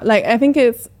burnout, like I think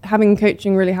it's having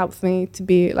coaching really helps me to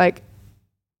be like,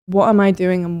 what am I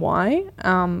doing and why?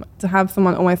 To have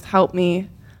someone almost help me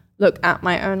look at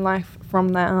my own life from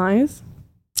their eyes,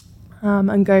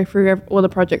 and go through all the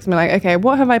projects and be like, okay,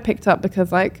 what have I picked up?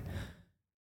 Because like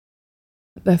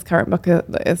this current book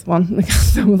is one.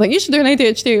 Someone was like, you should do an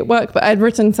ADHD at work, but I'd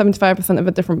written 75% of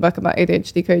a different book about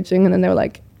ADHD coaching, and then they were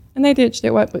like, an ADHD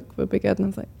at work book would be good, and I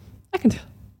was like, I can do it.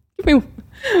 Give me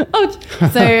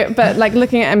so, but like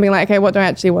looking at it and being like, okay, what do I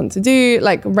actually want to do?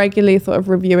 Like regularly sort of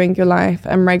reviewing your life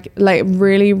and like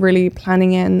really, really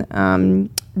planning in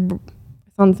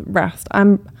rest.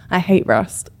 I hate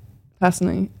rest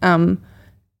personally.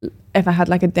 If I had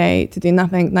like a day to do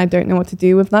nothing and I don't know what to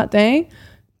do with that day,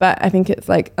 but I think it's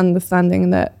like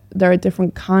understanding that there are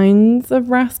different kinds of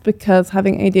rest, because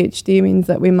having ADHD means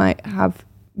that we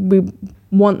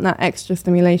want that extra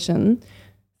stimulation.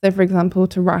 So for example,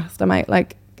 to rest, I might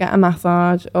like get a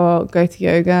massage or go to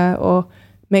yoga or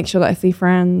make sure that I see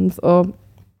friends, or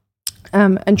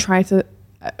and try to,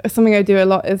 something I do a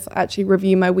lot is actually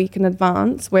review my week in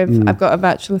advance I've got a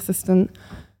virtual assistant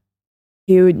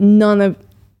who none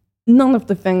of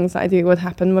the things that I do would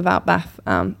happen without Beth.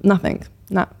 Nothing.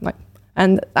 Not like,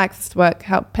 and Access to Work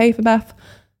helped pay for Beth,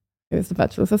 who's the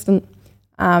virtual assistant.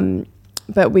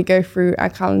 But we go through our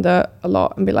calendar a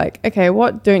lot and be like, okay,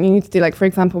 what don't you need to do? Like, for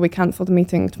example, we cancelled a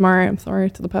meeting tomorrow. I'm sorry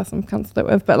to the person I've cancelled it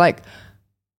with, but like,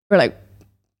 we're like,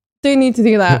 do you need to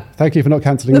do that? Thank you for not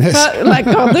cancelling this. Like,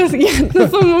 God,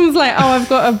 someone was like,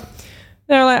 oh,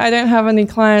 they're like, I don't have any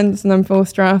clients and I'm full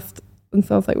stressed. And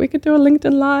so I was like, we could do a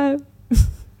LinkedIn Live.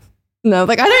 No, I was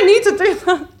like, I don't need to do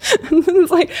that. And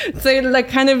it's like, so like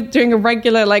kind of doing a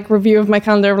regular like review of my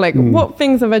calendar of like, what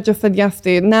things have I just said yes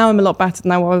to? Now I'm a lot better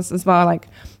than I was as well. Like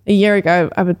a year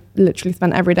ago, I would literally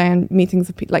spend every day in meetings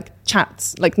of people, like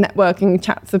chats, like networking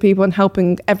chats with people and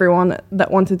helping everyone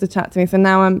that wanted to chat to me. So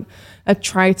now I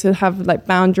try to have like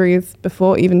boundaries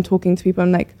before even talking to people.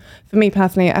 And like, for me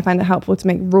personally, I find it helpful to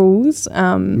make rules.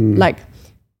 Like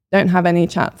don't have any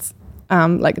chats,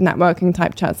 like networking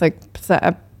type chats, like set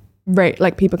a rate,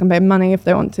 like people can pay money if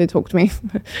they want to talk to me,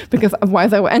 because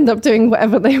otherwise I will end up doing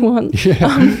whatever they want.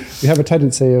 Yeah. You have a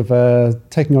tendency of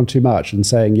taking on too much and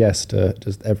saying yes to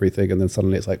just everything, and then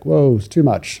suddenly it's like, whoa, it's too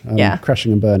much. I'm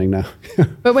crashing and burning now.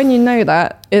 But when you know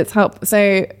that, it's helped.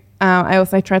 So I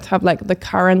also try to have like the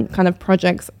current kind of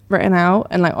projects written out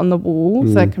and like on the wall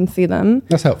so I can see them.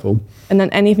 That's helpful. And then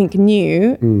anything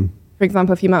new, for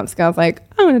example, a few months ago, I was like,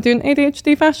 I want to do an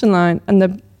ADHD fashion line. And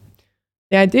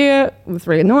the idea was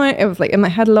really annoying. It was like in my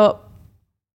head a lot.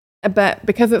 But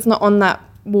because it's not on that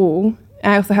wall,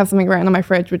 I also have something written on my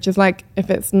fridge, which is like, if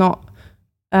it's not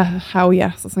a hell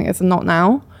yes or something, it's a not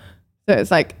now. So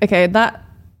it's like, okay, that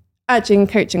actually in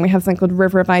coaching, we have something called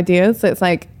river of ideas. So it's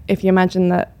like, if you imagine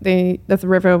that there's a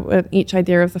river with each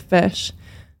idea is a fish,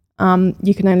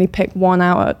 you can only pick one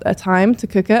out at a time to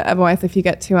cook it. Otherwise, if you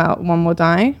get two out, one will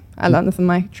die. I learned this in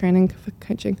my training for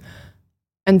coaching.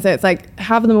 And so it's like,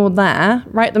 have them all there,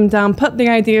 write them down, put the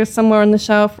ideas somewhere on the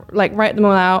shelf, like write them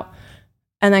all out,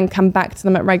 and then come back to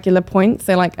them at regular points.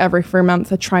 So like every 3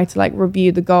 months, I try to like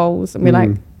review the goals and be like,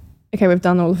 okay, we've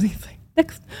done all of these.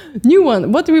 Next new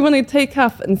one, what do we want to take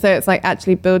off? And so it's like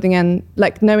actually building in,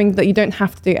 like knowing that you don't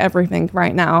have to do everything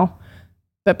right now,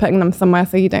 but putting them somewhere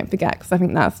so you don't forget, because I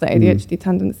think that's the ADHD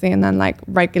tendency. And then like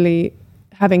regularly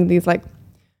having these like,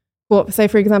 well, say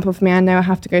for example, for me, I know I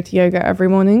have to go to yoga every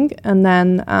morning, and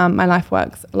then my life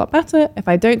works a lot better. If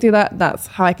I don't do that, that's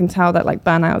how I can tell that like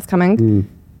burnout is coming.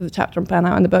 There's a chapter on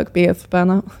burnout in the book, B is for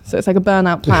burnout. So it's like a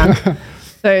burnout plan.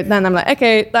 So then I'm like,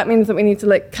 okay, that means that we need to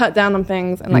like cut down on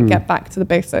things and like get back to the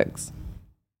basics.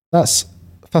 That's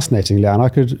fascinating, Leanne. I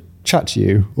could chat to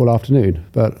you all afternoon,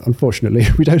 but unfortunately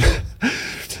we don't.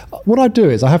 What I do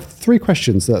is I have 3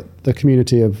 questions that the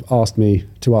community have asked me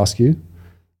to ask you.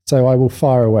 So I will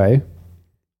fire away.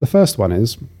 The first one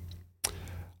is,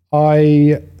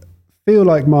 I feel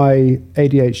like my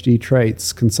ADHD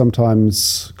traits can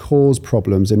sometimes cause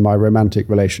problems in my romantic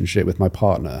relationship with my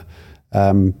partner.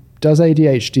 Does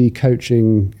ADHD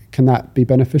coaching, can that be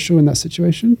beneficial in that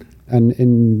situation?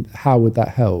 And how would that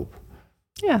help?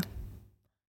 Yeah.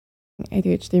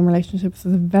 ADHD in relationships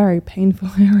is a very painful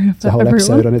area for it's a whole everyone.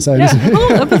 Episode on its own. Yeah, a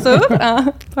whole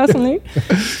episode, personally.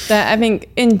 But I think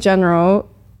in general,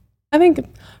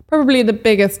 probably the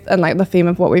biggest and like the theme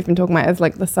of what we've been talking about is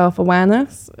like the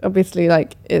self-awareness. Obviously,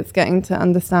 like it's getting to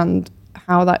understand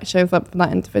how that shows up for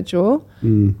that individual,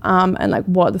 and like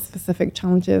what the specific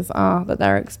challenges are that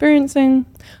they're experiencing.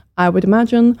 I would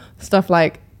imagine stuff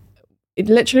like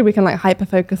literally we can like hyper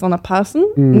focus on a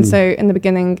person, and so in the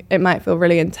beginning it might feel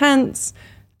really intense.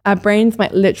 Our brains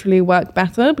might literally work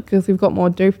better because we've got more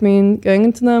dopamine going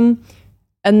into them,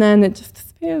 and then it just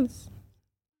disappears.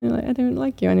 You're like, I don't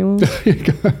like you anymore.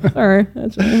 Sorry. I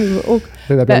think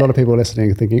there'll be a lot of people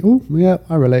listening thinking, oh yeah,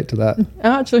 I relate to that.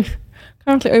 I'm actually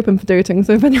currently open for dating,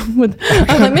 so if anyone would, I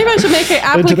was like, maybe I should make an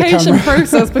application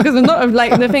process, because I'm not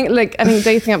like the thing. Like I think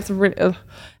dating apps are really.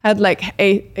 I had like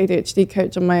a ADHD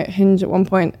coach on my Hinge at one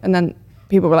point, and then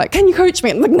people were like, "Can you coach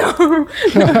me?" I'm like, "No."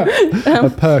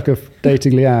 A perk of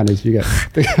dating Leanne is you get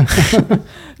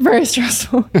very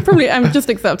stressful. Probably, I'm just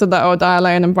accepted that I'll die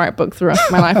alone and write books the rest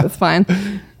of my life. It's fine.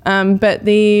 But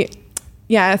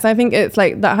so I think it's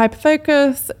like that hyper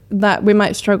focus that we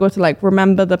might struggle to like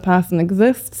remember the person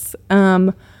exists.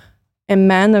 In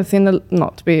men, I've seen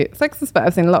not to be sexist, but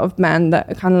I've seen a lot of men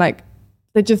that are kind of like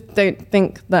they just don't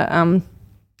think that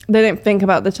they don't think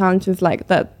about the challenges like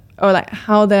that, or like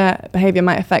how their behavior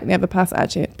might affect the other person.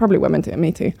 Actually, probably women too,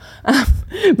 me too.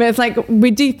 But it's like we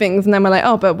do things and then we're like,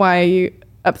 oh, but why are you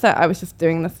upset? I was just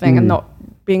doing this thing and not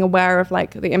being aware of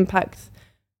like the impacts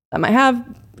that might have.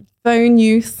 Phone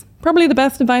use, probably the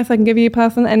best advice I can give you,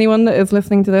 anyone that is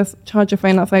listening to this, charge your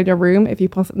phone outside your room if you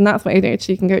possibly, and that's what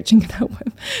ADHD coaching can help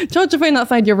with. Charge your phone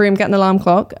outside your room, get an alarm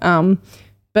clock.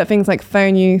 But things like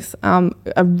phone use are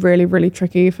really, really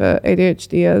tricky for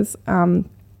ADHDers. And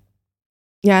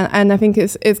I think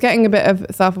it's getting a bit of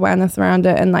self-awareness around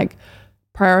it and like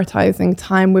prioritizing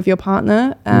time with your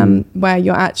partner, where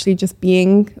you're actually just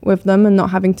being with them and not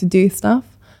having to do stuff,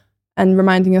 and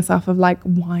reminding yourself of like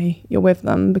why you're with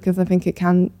them, because I think it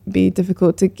can be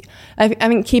difficult to. I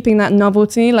think keeping that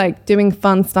novelty, like doing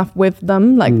fun stuff with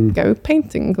them, like go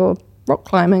painting or rock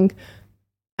climbing.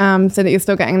 So that you're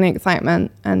still getting the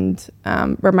excitement and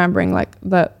remembering like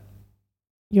that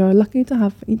you're lucky to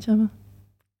have each other.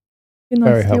 Be nice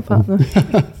Very to helpful. your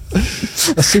partner.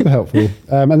 That's super helpful.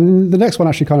 And then the next one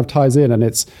actually kind of ties in, and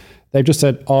they've just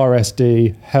said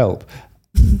RSD help.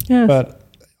 Yes. But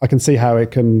I can see how it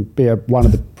can be one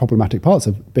of the problematic parts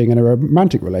of being in a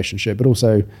romantic relationship, but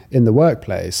also in the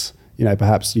workplace. You know,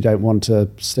 perhaps you don't want to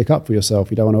stick up for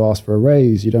yourself. You don't want to ask for a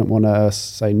raise. You don't want to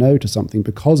say no to something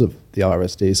because of the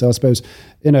RSD. So I suppose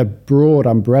in a broad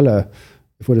umbrella,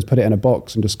 if we just put it in a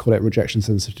box and just call it rejection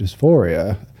sensitive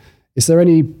dysphoria, is there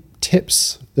any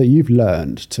tips that you've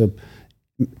learned to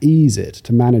ease it,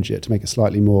 to manage it, to make it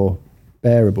slightly more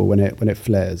bearable when it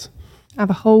flares? I have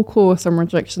a whole course on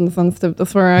rejection sensitive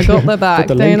dysphoria. I got the back.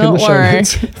 Do not worry.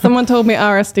 Someone told me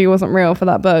RSD wasn't real for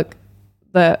that book.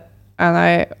 And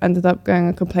I ended up going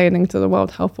and complaining to the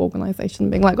World Health Organization,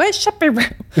 being like, well, it should be real.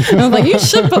 And I was like, you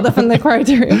should put that in the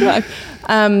criteria.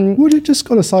 Would it just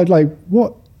gone aside, like,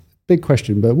 what, big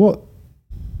question, but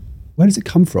where does it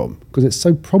come from? Because it's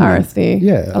so prominent. RSD,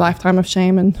 yeah. A lifetime of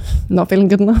shame and not feeling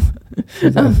good enough.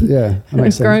 That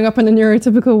makes sense. Growing up in a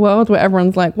neurotypical world where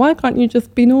everyone's like, why can't you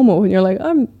just be normal? And you're like,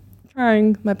 I'm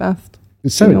trying my best.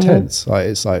 It's so intense. Like,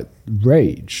 it's like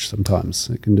rage sometimes.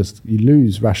 It can just, you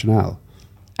lose rationale.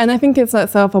 And I think it's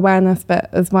that self-awareness bit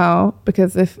as well,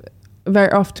 because if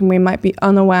very often we might be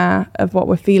unaware of what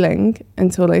we're feeling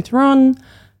until later on.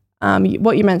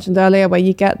 What you mentioned earlier, where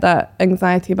you get that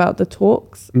anxiety about the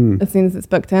talks as soon as it's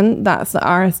booked in, that's the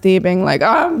RSD being like, oh,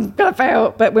 I'm going to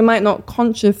fail. But we might not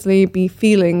consciously be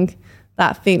feeling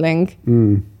that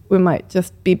feeling. We might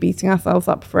just be beating ourselves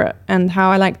up for it. And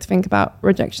how I like to think about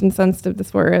rejection sensitive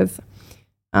dysphoria is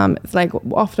it's like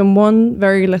often one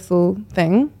very little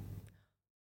thing,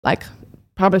 like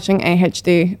publishing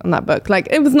ADHD on that book. Like,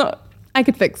 it was not, I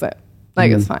could fix it.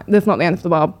 Like, it's fine. That's not the end of the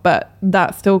world, but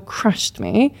that still crushed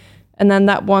me. And then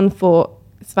that one thought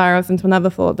spirals into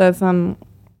another thought. There's a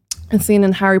scene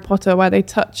in Harry Potter where they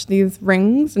touch these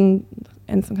rings in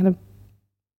some kind of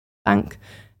bank,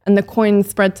 and the coins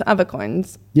spread to other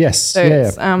coins. Yes. So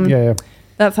yeah.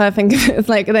 That's how I think of it. It's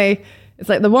like It's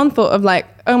like the one thought of like,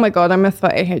 oh my God, I missed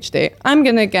about ADHD. I'm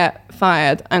going to get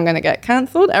fired. I'm going to get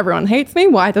cancelled. Everyone hates me.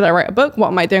 Why did I write a book? What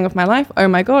am I doing with my life? Oh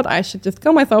my God, I should just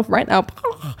kill myself right now.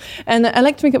 And I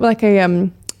like to make it like a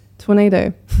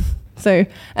tornado. So,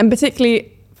 and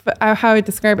particularly how I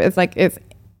describe it is like, it's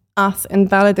us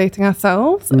invalidating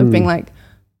ourselves of being like,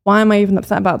 why am I even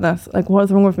upset about this? Like, what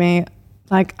is wrong with me?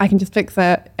 Like, I can just fix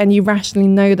it. And you rationally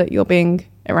know that you're being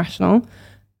irrational.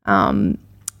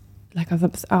 Like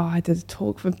I did a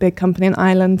talk for a big company in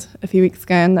Ireland a few weeks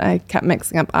ago, and I kept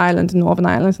mixing up Ireland and Northern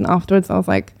Ireland. And afterwards I was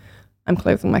like, I'm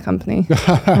closing my company.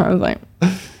 I was like,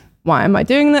 why am I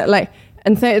doing that? Like,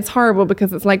 and so it's horrible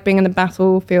because it's like being in a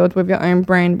battlefield with your own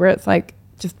brain where it's like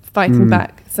just fighting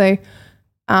back. So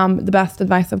the best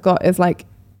advice I've got is like,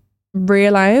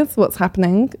 realize what's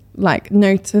happening, like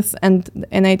notice. And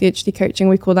in ADHD coaching,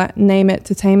 we call that name it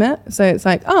to tame it. So it's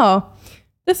like, oh,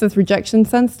 this is rejection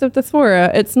sensitive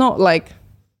dysphoria. It's not like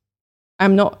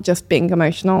I'm not just being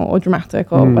emotional or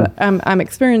dramatic, or but I'm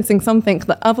experiencing something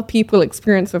that other people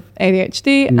experience with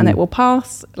ADHD, and it will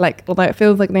pass. Like, although it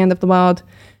feels like the end of the world,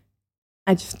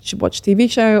 I just should watch a TV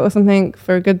show or something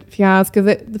for a good few hours. Because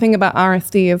the thing about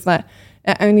RSD is that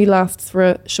it only lasts for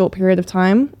a short period of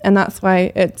time, and that's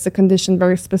why it's a condition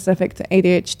very specific to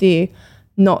ADHD,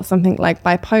 not something like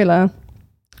bipolar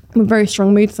with very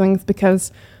strong mood swings,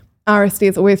 because RSD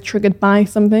is always triggered by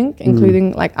something,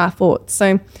 including like our thoughts.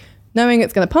 So knowing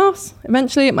it's going to pass,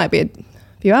 eventually it might be a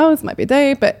few hours, it might be a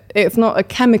day, but it's not a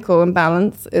chemical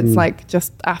imbalance. It's like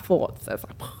just our thoughts. It's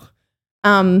like,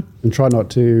 and try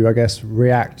not to, I guess,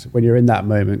 react when you're in that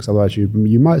moment, because otherwise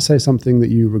you might say something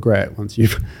that you regret once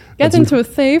you've... Get into a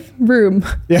safe room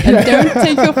and don't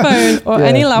take your phone or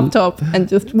any laptop and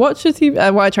just watch a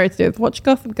TV. What I try to do is watch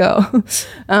Gossip Girl.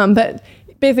 But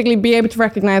basically be able to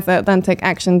recognize that, then take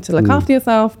action to look after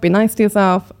yourself, be nice to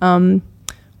yourself,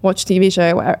 watch TV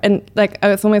show, whatever. And like,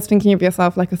 it's almost thinking of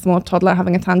yourself like a small toddler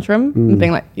having a tantrum and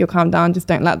being like, you'll calm down, just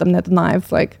don't let them near the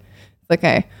knives. Like, it's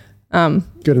okay.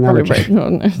 Good analogy.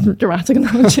 No, dramatic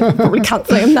analogy. Probably can't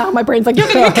say them now. My brain's like, you're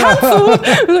going to get cancelled.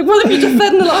 I'm like, what have you just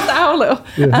said in the last hour,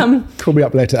 Lil? Call me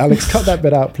up later. Alex, cut that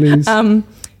bit out, please.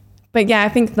 But yeah, I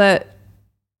think that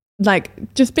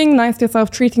like just being nice to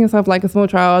yourself, treating yourself like a small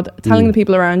child, telling the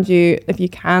people around you, if you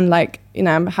can, like, you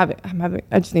know,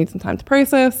 I just need some time to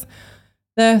process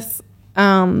this,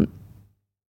 and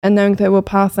knowing that it will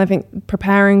pass. I think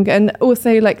preparing, and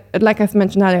also like I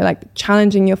mentioned earlier, like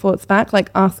challenging your thoughts back, like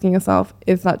asking yourself,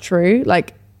 is that true?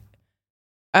 Like,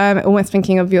 almost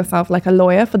thinking of yourself like a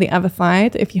lawyer for the other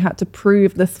side. If you had to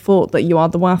prove this thought that you are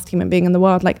the worst human being in the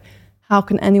world, like how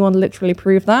can anyone literally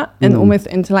prove that? And almost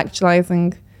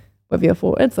intellectualizing with your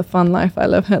thought. It's a fun life. I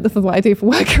love it. This is what I do for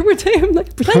work every day. I'm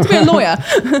like, pretend to be a lawyer.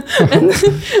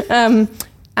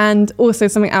 And also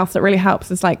something else that really helps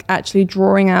is like actually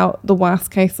drawing out the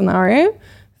worst case scenario.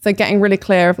 So getting really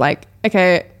clear of like,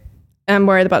 okay, I'm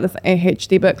worried about this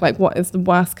ADHD book. Like, what is the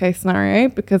worst case scenario?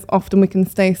 Because often we can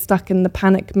stay stuck in the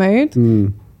panic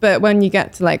mode. But when you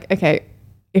get to like, okay,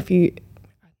 if you,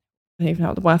 I don't even know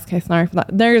what the worst case scenario for that.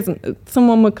 There isn't,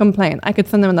 someone would complain. I could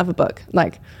send them another book.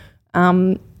 Like,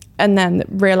 and then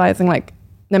realizing like,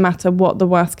 no matter what the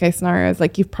worst case scenario is,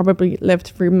 like you've probably lived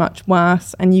through much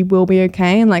worse and you will be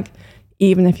okay. And like,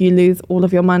 even if you lose all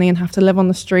of your money and have to live on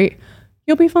the street,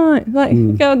 you'll be fine. Like,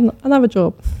 get another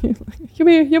job. you'll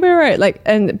be all right. Like,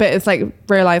 but it's like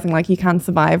realizing like you can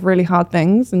survive really hard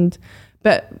things,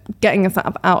 but getting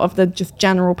yourself out of the just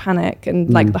general panic and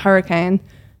like the hurricane,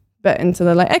 but into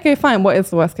the like, okay, fine. What is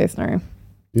the worst case scenario?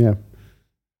 Yeah.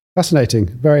 Fascinating.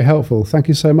 Very helpful. Thank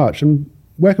you so much. And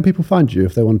where can people find you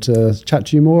if they want to chat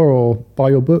to you more or buy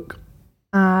your book?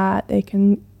 They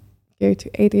can go to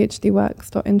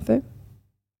adhdworks.info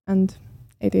and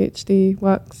ADHD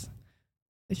Works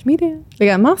social media. They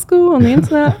get Maskell on the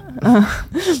internet.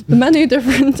 The many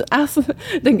different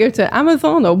then go to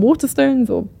Amazon or Waterstones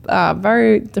or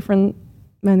very different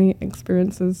many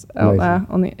experiences out there.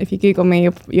 If you Google me,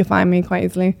 you'll find me quite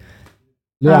easily.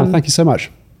 Leanne, thank you so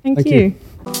much. Thank you.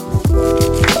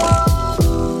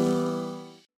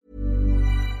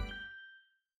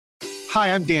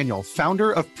 Hi, I'm Daniel,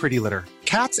 founder of Pretty Litter.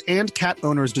 Cats and cat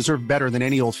owners deserve better than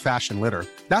any old-fashioned litter.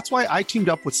 That's why I teamed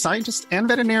up with scientists and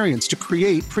veterinarians to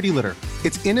create Pretty Litter.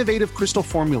 Its innovative crystal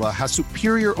formula has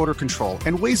superior odor control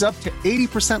and weighs up to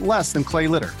 80% less than clay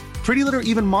litter. Pretty Litter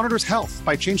even monitors health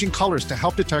by changing colors to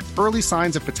help detect early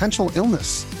signs of potential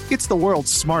illness. It's the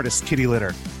world's smartest kitty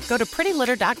litter. Go to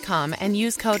prettylitter.com and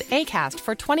use code ACAST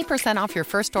for 20% off your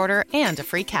first order and a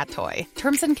free cat toy.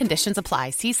 Terms and conditions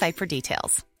apply. See site for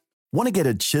details. Want to get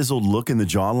a chiseled look in the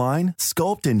jawline?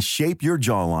 Sculpt and shape your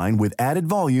jawline with added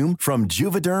volume from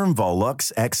Juvederm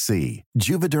Volux XC.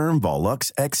 Juvederm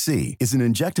Volux XC is an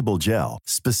injectable gel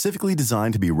specifically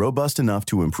designed to be robust enough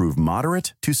to improve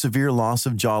moderate to severe loss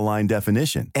of jawline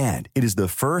definition. And it is the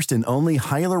first and only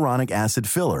hyaluronic acid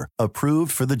filler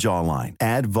approved for the jawline.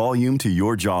 Add volume to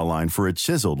your jawline for a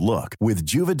chiseled look with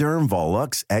Juvederm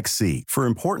Volux XC. For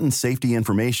important safety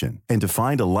information and to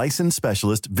find a licensed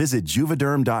specialist, visit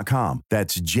Juvederm.com.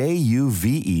 That's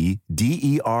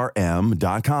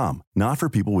Juvederm.com. Not for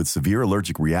people with severe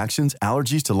allergic reactions,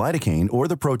 allergies to lidocaine, or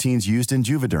the proteins used in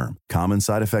Juvederm. Common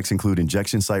side effects include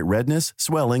injection site redness,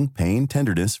 swelling, pain,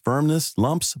 tenderness, firmness,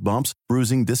 lumps, bumps,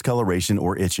 bruising, discoloration,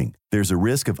 or itching. There's a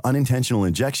risk of unintentional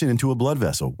injection into a blood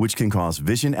vessel, which can cause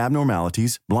vision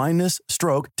abnormalities, blindness,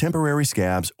 stroke, temporary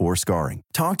scabs, or scarring.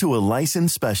 Talk to a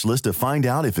licensed specialist to find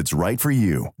out if it's right for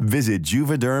you. Visit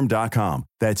Juvederm.com.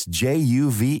 That's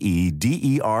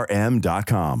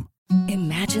Juvederm.com.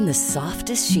 Imagine the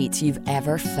softest sheets you've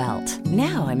ever felt.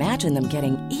 Now imagine them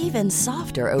getting even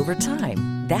softer over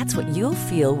time. That's what you'll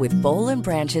feel with Boll &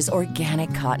 Branch's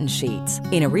organic cotton sheets.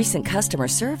 In a recent customer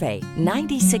survey,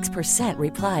 96%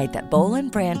 replied that Boll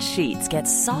 & Branch sheets get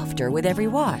softer with every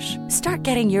wash. Start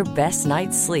getting your best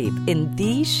night's sleep in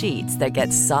these sheets that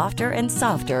get softer and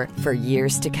softer for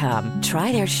years to come.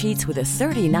 Try their sheets with a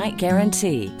 30-night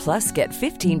guarantee. Plus, get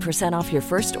 15% off your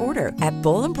first order at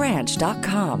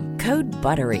bollandbranch.com. Code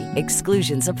BUTTERY.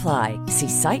 Exclusions apply. See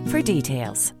site for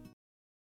details.